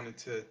 if you wanted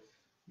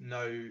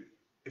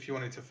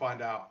to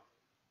find out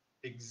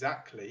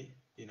exactly,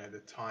 you know, the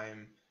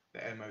time, the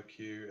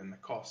MOQ, and the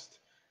cost,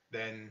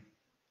 then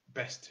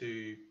best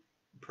to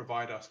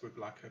provide us with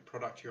like a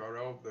product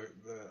URL,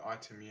 the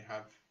item you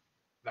have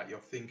that you're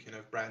thinking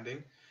of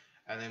branding,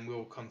 and then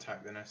we'll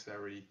contact the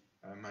necessary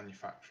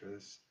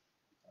manufacturers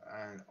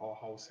or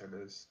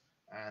wholesalers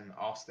and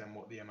ask them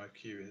what the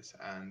MOQ is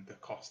and the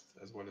cost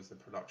as well as the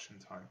production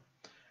time.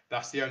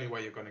 That's the only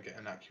way you're going to get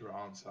an accurate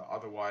answer.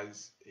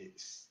 Otherwise,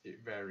 it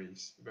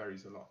varies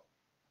a lot.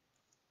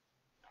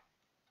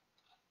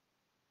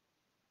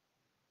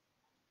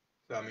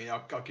 So, I mean,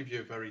 I'll give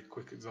you a very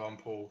quick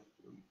example.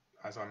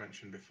 As I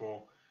mentioned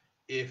before,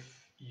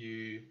 if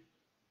you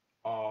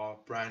are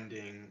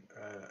branding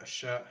a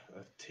shirt,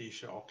 a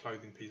t-shirt or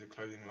piece of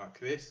clothing like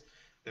this,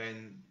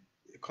 then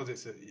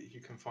because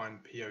you can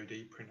find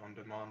POD, print on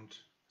demand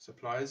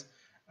supplies,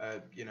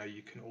 you know,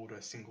 you can order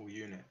a single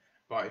unit.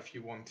 But if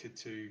you wanted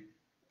to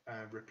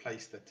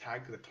replace the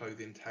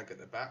clothing tag at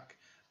the back,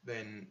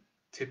 then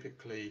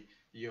typically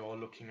you're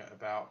looking at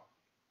about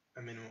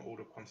a minimum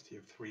order quantity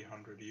of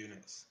 300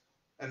 units,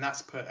 and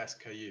that's per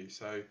SKU.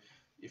 So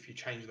if you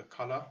change the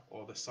color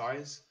or the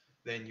size,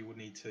 then you would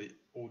need to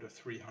order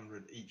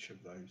 300 each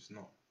of those,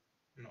 not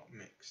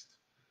mixed.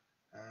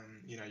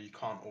 You know, you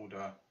can't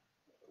order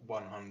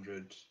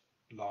 100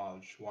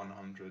 large,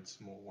 100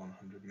 small,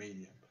 100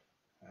 medium.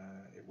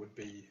 It would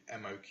be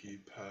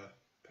MOQ per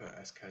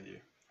SKU.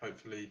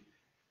 Hopefully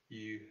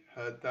you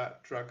heard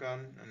that,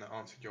 Dragon, and that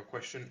answered your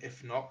question.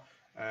 If not,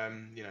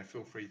 you know,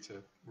 feel free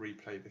to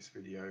replay this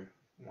video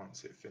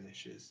once it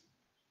finishes.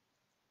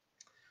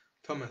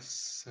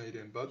 Thomas, how you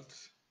doing, bud?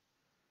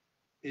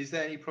 Is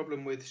there any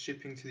problem with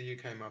shipping to the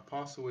UK? My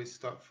parcel is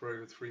stuck for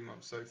over 3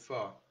 months so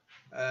far.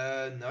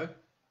 No.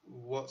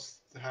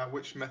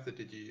 Which method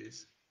did you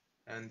use?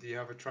 And do you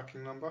have a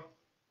tracking number?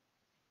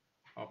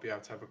 I'll be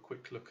able to have a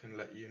quick look and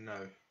let you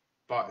know.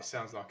 But it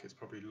sounds like it's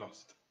probably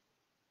lost.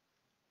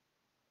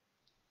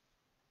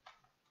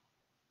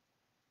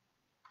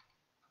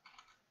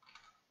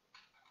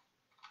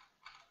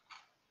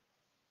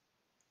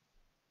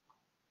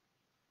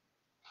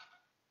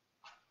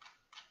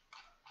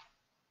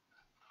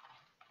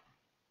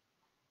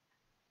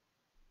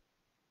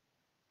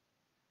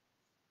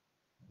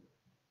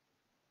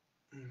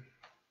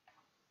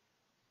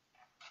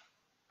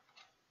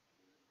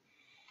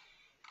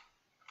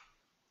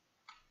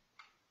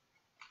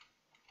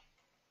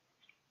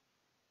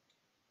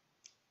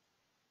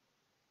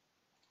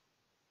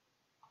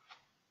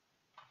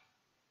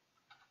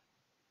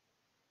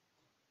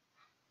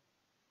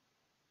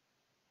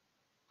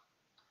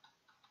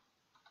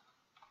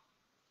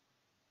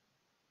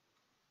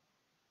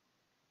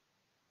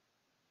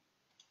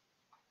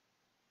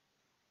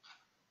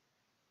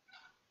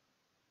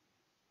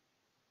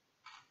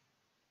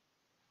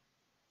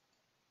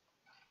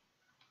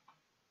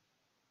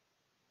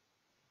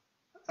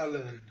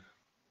 Alan,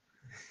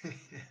 I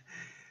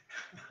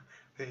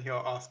think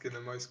you're asking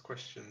the most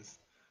questions.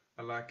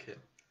 I like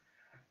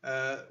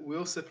it.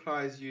 Will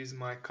suppliers use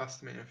my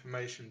customer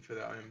information for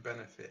their own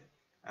benefit?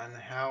 And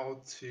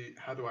how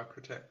do I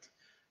protect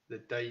the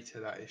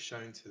data that is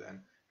shown to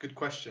them? Good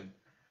question.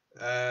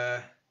 Uh,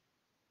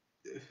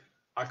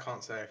 I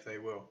can't say if they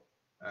will.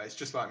 It's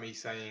just like me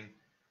saying,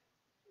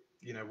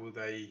 will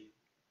they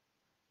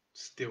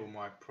steal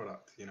my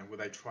product? Will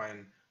they try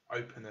and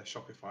open a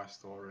Shopify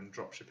store and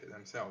drop ship it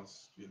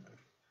themselves?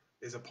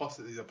 There's a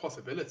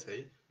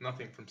possibility.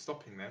 Nothing from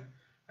stopping them,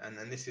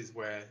 and this is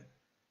where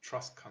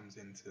trust comes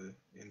into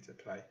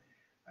play.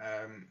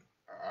 I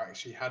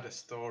actually heard a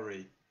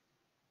story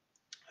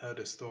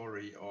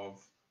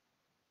of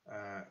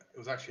it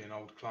was actually an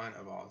old client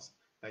of ours.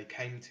 They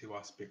came to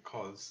us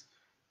because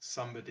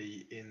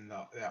somebody in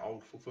their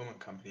old fulfillment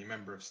company,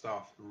 member of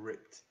staff,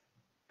 ripped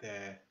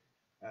their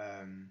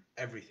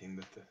everything,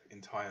 the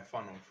entire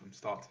funnel from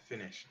start to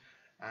finish.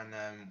 And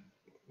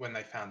when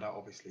they found out,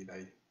 obviously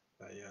they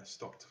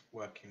stopped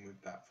working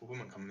with that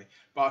fulfillment company.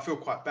 But I feel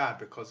quite bad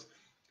because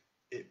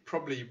it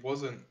probably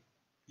wasn't,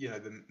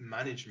 the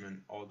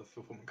management or the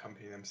fulfillment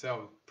company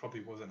themselves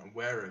probably wasn't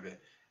aware of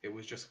it. It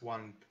was just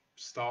one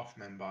staff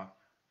member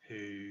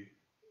who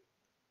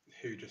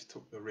just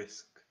took the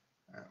risk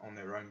on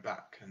their own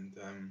back and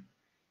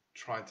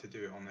tried to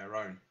do it on their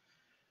own,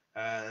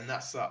 and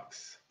that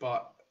sucks.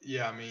 But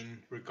yeah, I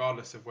mean,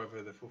 regardless of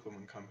whether the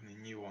fulfillment company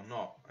knew or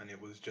not, and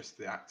it was just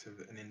the act of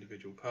an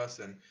individual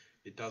person,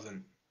 it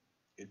doesn't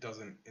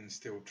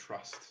instill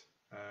trust,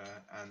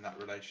 and that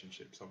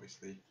relationship's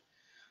obviously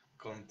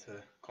gone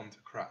to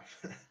crap.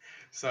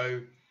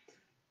 So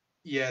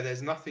yeah,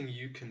 there's nothing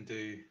you can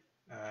do,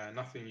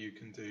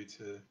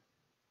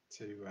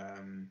 to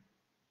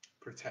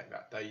protect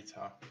that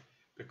data,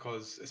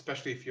 because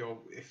especially if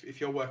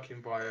you're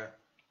working via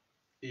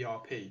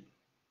ERP,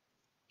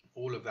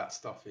 all of that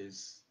stuff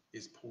is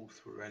pulled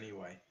through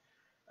anyway.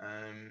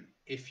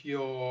 If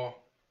you're,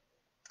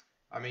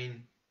 I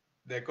mean,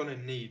 they're going to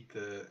need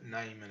the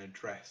name and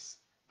address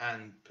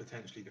and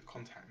potentially the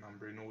contact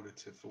number in order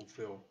to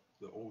fulfill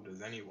the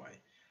orders anyway.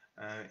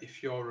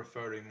 If you're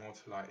referring more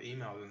to like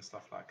emails and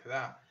stuff like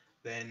that,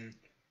 then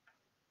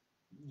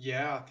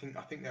yeah,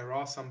 I think there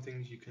are some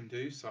things you can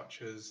do,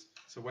 such as,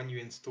 so when you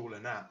install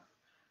an app,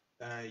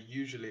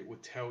 usually it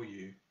would tell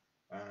you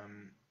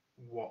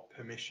what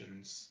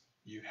permissions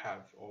you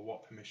have or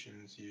what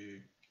permissions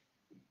you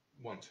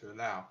want to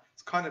allow.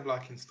 It's kind of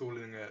like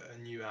installing a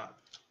new app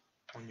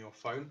on your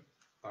phone,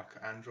 like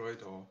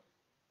Android or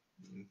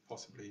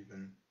possibly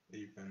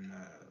even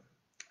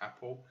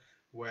Apple,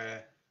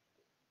 where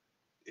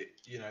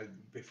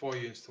before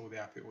you install the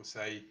app, it will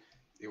say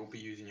it will be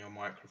using your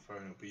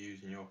microphone, it will be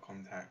using your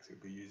contacts, it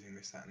will be using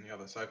this, that, and the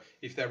other. So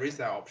if there is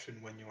that option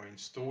when you're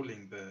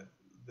installing the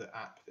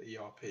app, the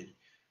ERP,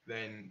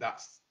 then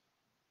that's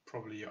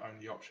probably your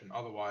only option.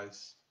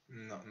 Otherwise,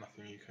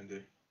 nothing you can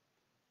do.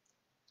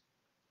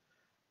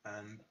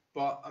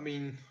 But I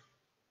mean,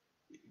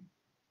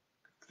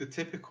 the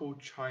typical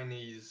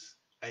Chinese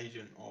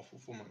agent or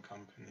fulfillment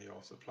company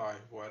or supplier,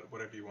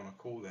 whatever you want to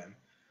call them,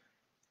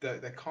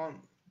 they can't.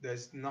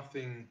 There's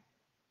nothing.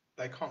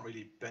 They can't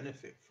really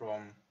benefit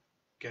from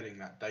getting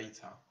that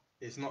data.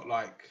 It's not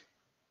like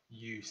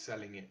you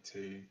selling it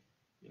to,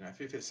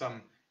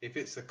 if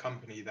it's a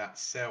company that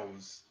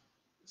sells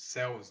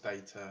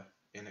data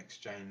in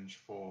exchange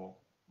for,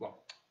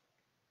 well,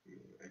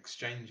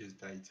 exchanges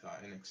data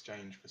in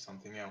exchange for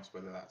something else,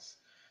 whether that's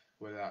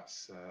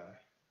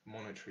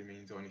monetary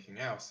means or anything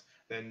else,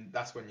 then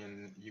that's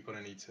when you're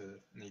going to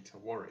need to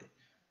worry.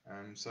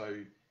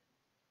 So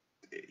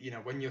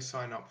when you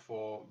sign up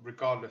for,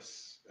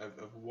 regardless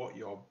of what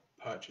you're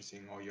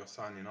purchasing or you're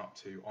signing up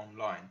to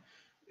online,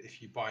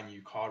 if you buy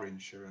new car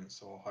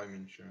insurance or home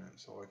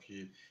insurance, or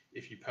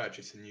if you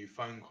purchase a new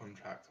phone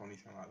contract or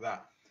anything like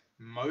that,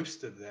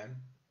 most of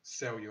them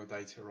sell your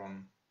data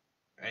on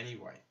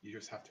anyway. You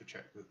just have to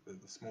check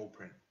the small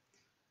print,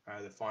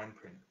 the fine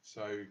print.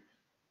 So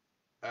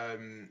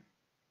um,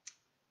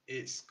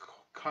 it's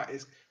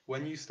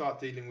when you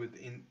start dealing with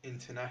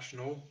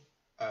international,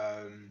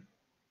 um,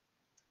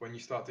 when you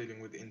start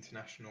dealing with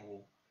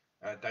international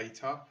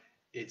data,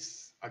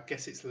 I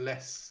guess it's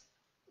less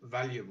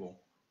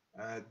valuable.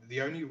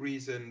 The only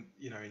reason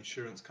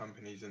insurance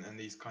companies and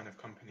these kind of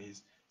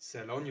companies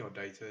sell on your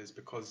data is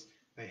because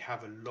they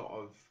have a lot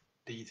of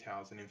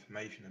details and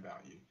information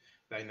about you.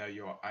 They know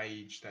your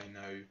age, they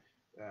know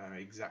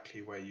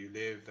exactly where you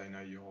live,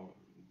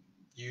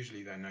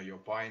 usually they know your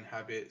buying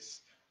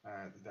habits,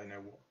 they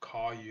know what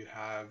car you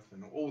have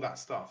and all that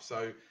stuff.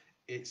 So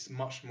it's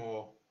much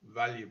more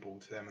valuable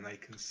to them, and they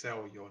can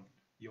sell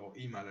your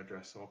email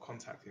address or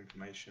contact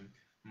information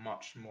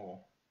much more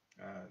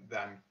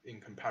than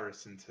in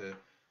comparison to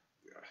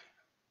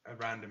a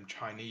random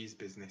Chinese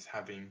business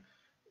having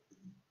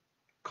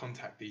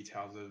contact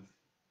details of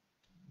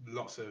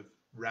lots of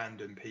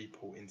random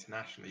people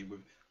internationally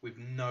with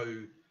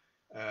no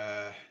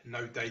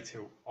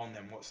data on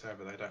them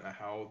whatsoever. They don't know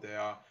how old they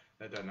are.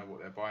 They don't know what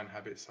their buying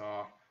habits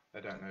are.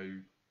 They don't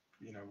know,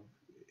 you know,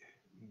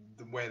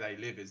 where they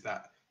live,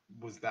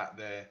 was that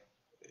their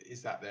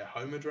is that their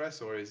home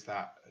address, or is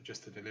that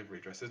just a delivery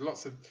address? There's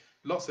lots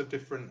of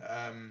different.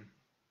 I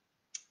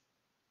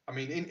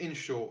mean, in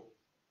short,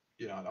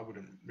 I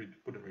wouldn't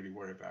really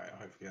worry about it.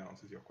 Hopefully, that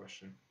answers your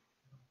question.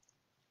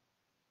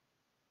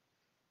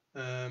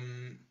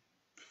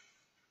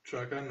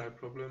 Try again, no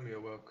problem.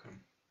 You're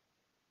welcome.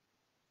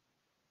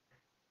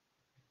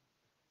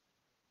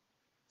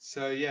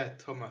 So yeah,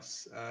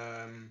 Thomas.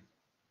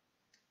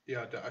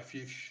 Yeah, if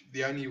you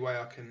the only way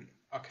I can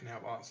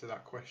help answer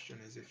that question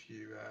is if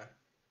you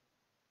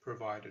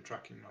provide a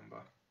tracking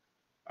number.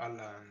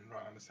 Alan,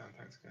 right, I understand.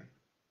 Thanks again.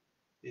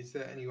 Is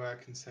there any way I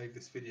can save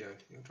this video?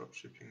 You're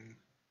dropshipping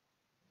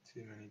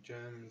too many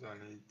gems. I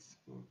need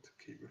to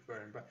keep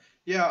referring back.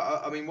 Yeah,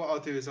 I mean, what I'll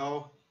do is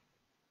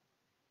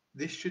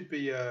this should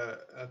be a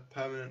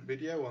permanent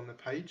video on the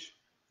page.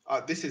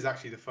 This is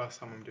actually the first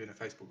time I'm doing a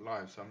Facebook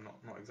Live, so I'm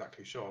not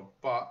exactly sure.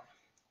 But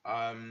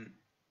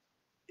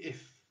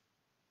if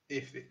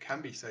it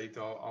can be saved,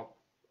 I'll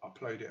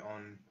upload it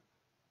on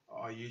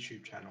our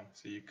YouTube channel,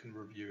 so you can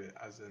review it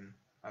as and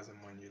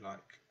when you like.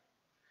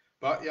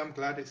 But yeah, I'm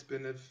glad it's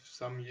been of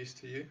some use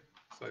to you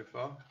so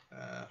far.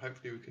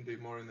 Hopefully we can do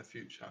more in the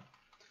future,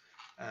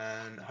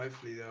 and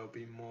hopefully there'll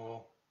be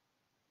more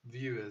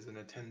viewers and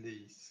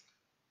attendees.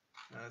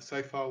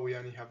 So far we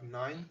only have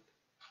 9,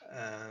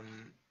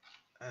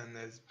 and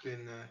there's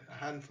been a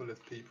handful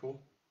of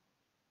people,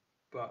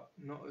 but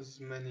not as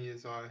many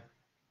as I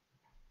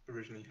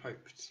originally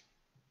hoped.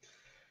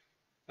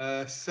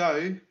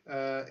 So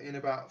in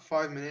about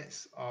 5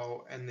 minutes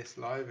I'll end this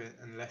live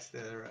unless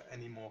there are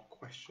any more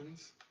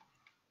questions.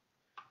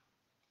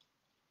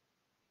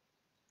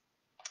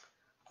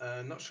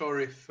 Not sure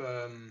if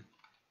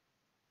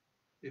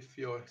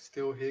you're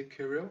still here,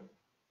 Kirill.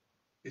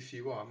 If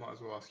you are, I might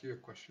as well ask you a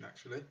question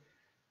actually.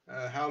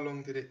 How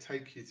long did it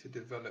take you to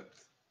develop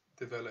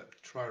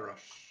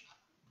TryRush?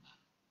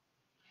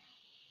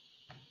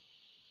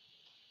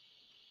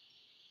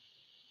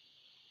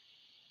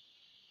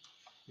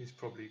 He's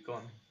probably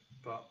gone,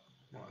 but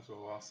might as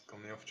well ask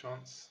on the off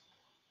chance.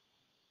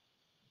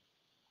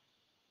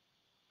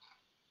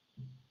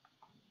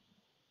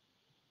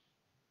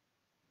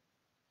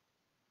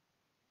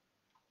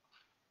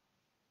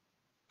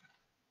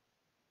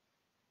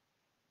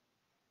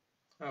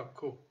 Oh,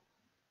 cool.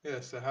 Yeah,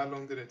 so how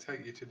long did it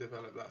take you to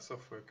develop that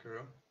software,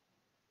 Kirill?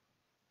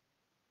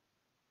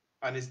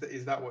 And is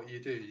that what you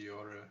do?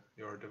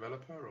 You're a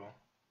developer, or?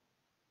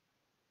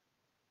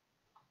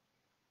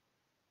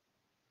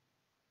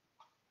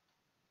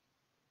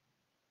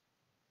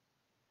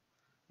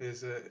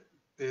 There's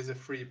a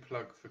free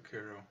plug for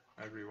Kirill.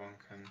 Everyone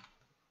can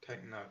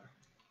take note.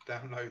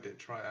 Download it,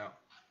 try it out.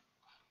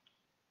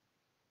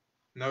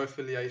 No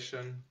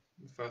affiliation.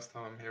 The first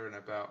time I'm hearing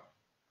about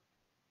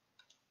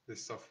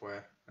this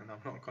software, and I'm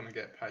not going to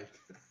get paid.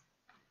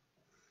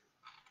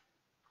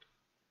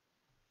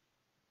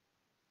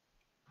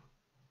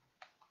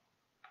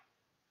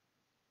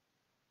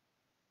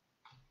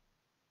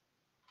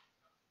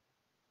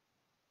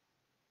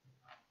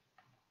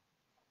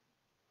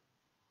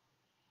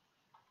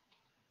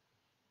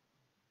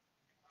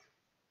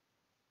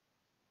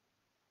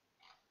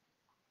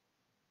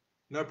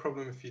 No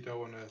problem if you don't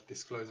want to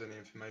disclose any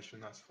information,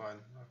 that's fine.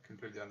 I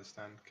completely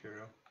understand,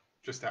 Kirill.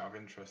 Just out of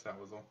interest, that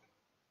was all.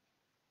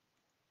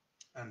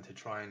 And to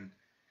try and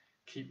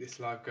keep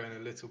this live going a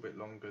little bit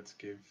longer to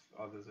give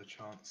others a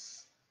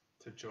chance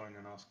to join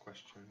and ask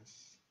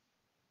questions.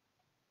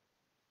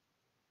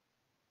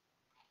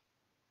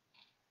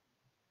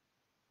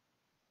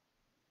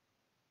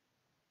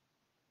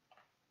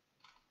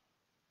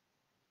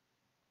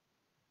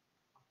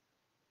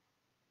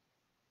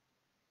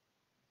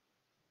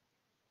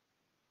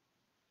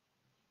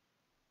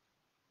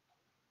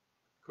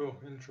 Cool,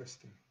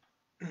 interesting.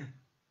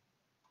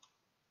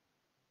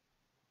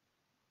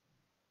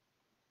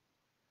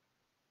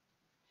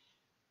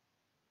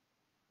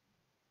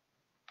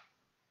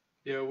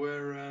 Yeah,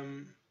 we're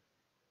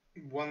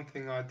one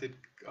thing I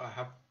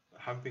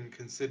have been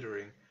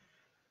considering,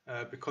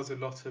 because a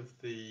lot of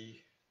the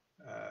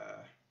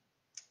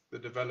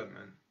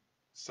development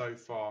so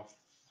far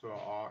for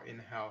our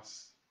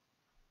in-house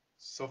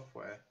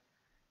software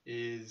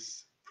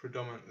is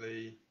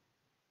predominantly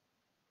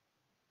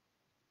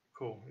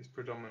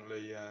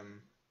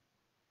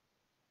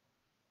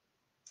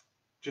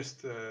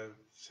just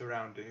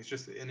surrounding. It's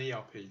just an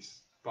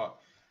ERPs, but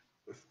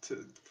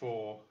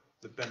for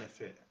the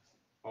benefit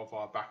of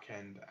our back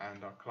end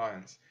and our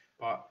clients.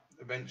 But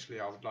eventually,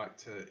 I would like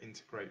to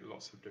integrate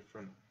lots of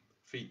different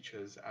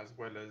features, as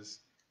well as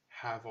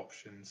have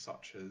options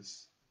such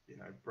as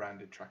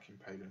branded tracking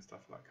page and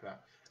stuff like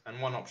that.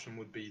 And one option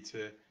would be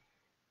to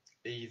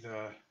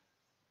either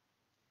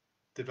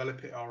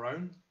develop it our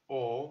own,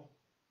 or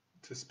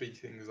to speed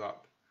things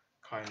up,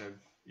 kind of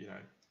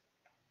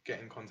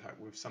get in contact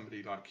with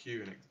somebody like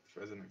you,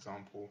 as an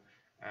example,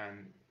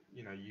 and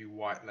you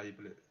white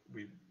label it.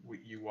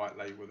 You white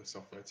label the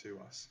software to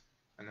us,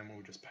 and then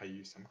we'll just pay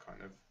you some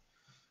kind of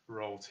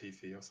royalty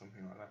fee or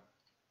something like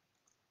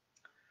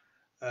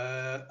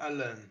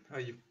Alan, oh,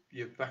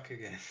 you're back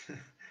again.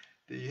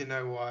 Do you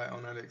know why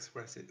on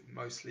AliExpress it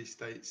mostly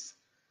states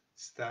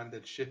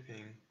standard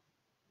shipping,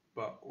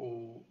 but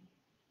all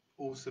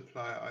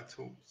supplier I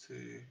talk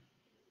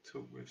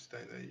with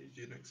state they use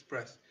Union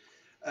Express?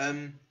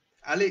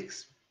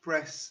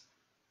 AliExpress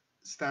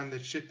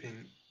standard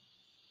shipping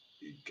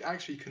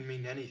actually can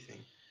mean anything.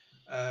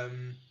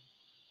 Um,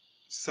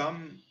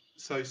 some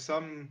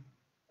some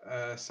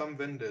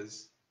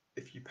vendors,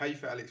 if you pay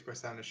for AliExpress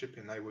standard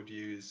shipping, they would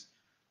use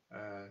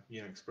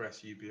Union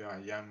Express,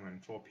 UBI,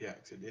 Yanwen,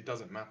 4PX. It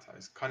doesn't matter.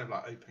 It's kind of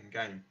like open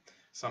game.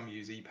 Some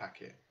use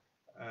ePacket,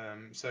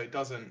 so it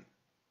doesn't.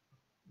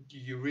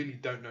 You really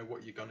don't know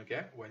what you're gonna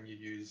get when you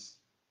use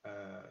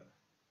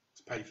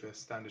to pay for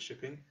standard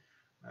shipping.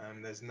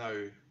 There's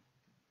no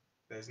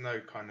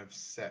kind of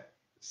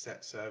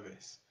set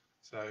service.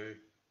 So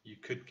you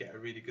could get a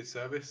really good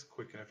service,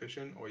 quick and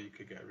efficient, or you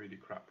could get a really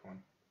crap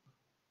one.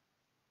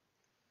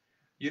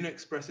 Unit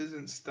Express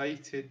isn't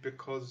stated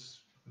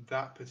because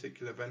that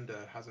particular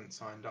vendor hasn't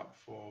signed up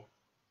for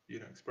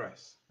Unit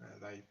Express.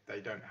 They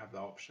don't have that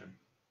option.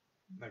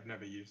 They've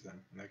never used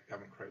them. And they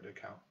haven't created an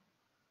account.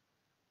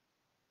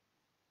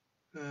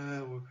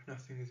 Well,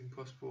 nothing is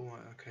impossible.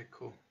 Right, okay,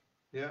 cool.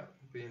 Yeah,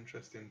 be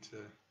interesting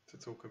to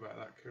talk about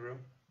that, Kirill.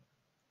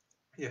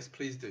 Yes,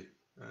 please do.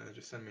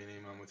 Just send me an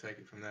email and we'll take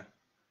it from there.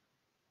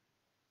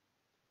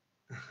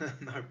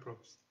 No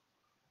problems.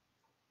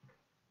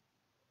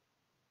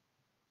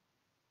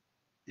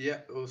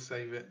 Yeah, we'll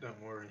save it.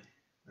 Don't worry.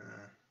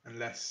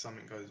 Unless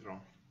something goes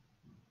wrong.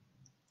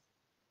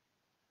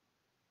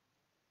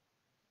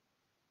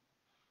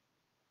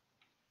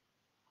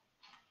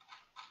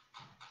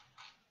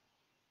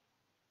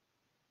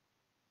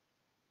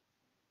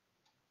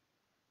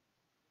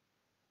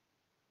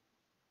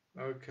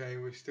 Okay,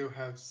 we still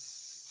have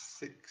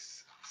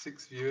six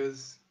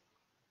viewers.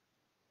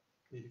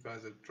 You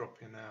guys are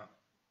dropping out.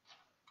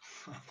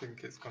 I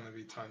think it's going to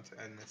be time to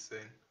end this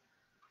soon.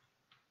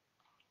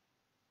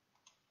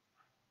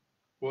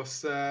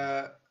 What's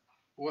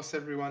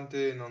everyone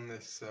doing on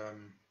this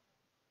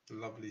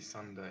lovely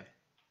Sunday?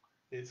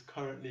 It's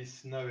currently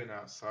snowing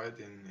outside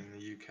in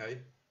the UK.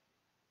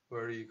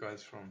 Where are you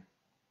guys from?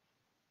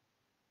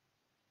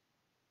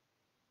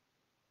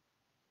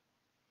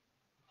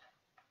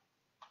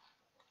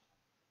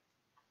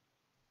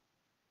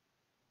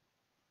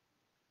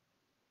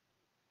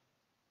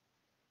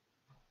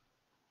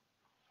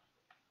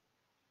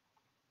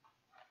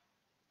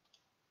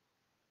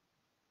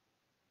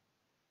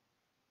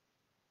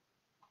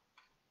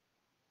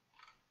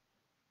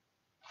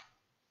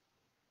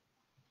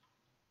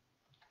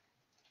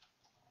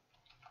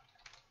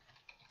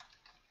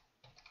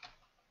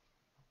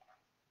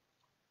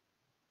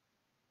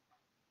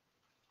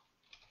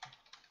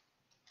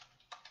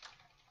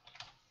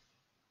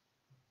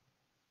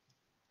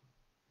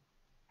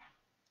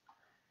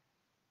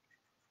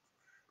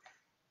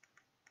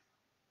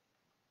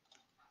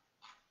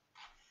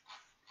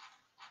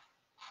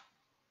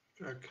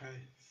 Okay,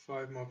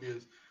 5 more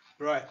viewers.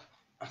 Right,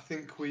 I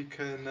think we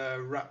can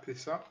wrap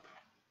this up.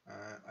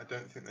 I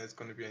don't think there's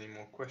going to be any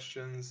more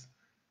questions,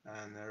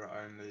 and there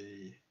are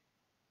only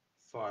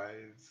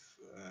five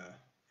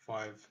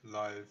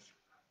live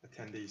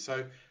attendees.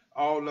 So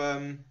I'll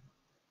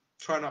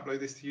try and upload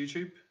this to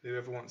YouTube.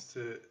 Whoever wants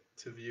to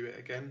view it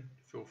again,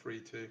 feel free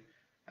to.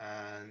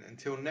 And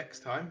until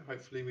next time,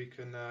 hopefully we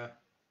can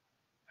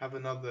have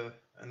another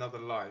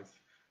live.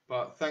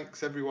 But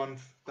thanks everyone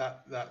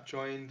that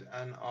joined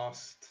and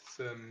asked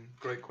some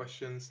great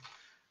questions.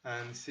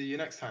 And see you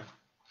next time.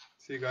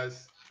 See you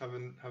guys. Have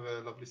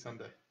a lovely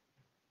Sunday.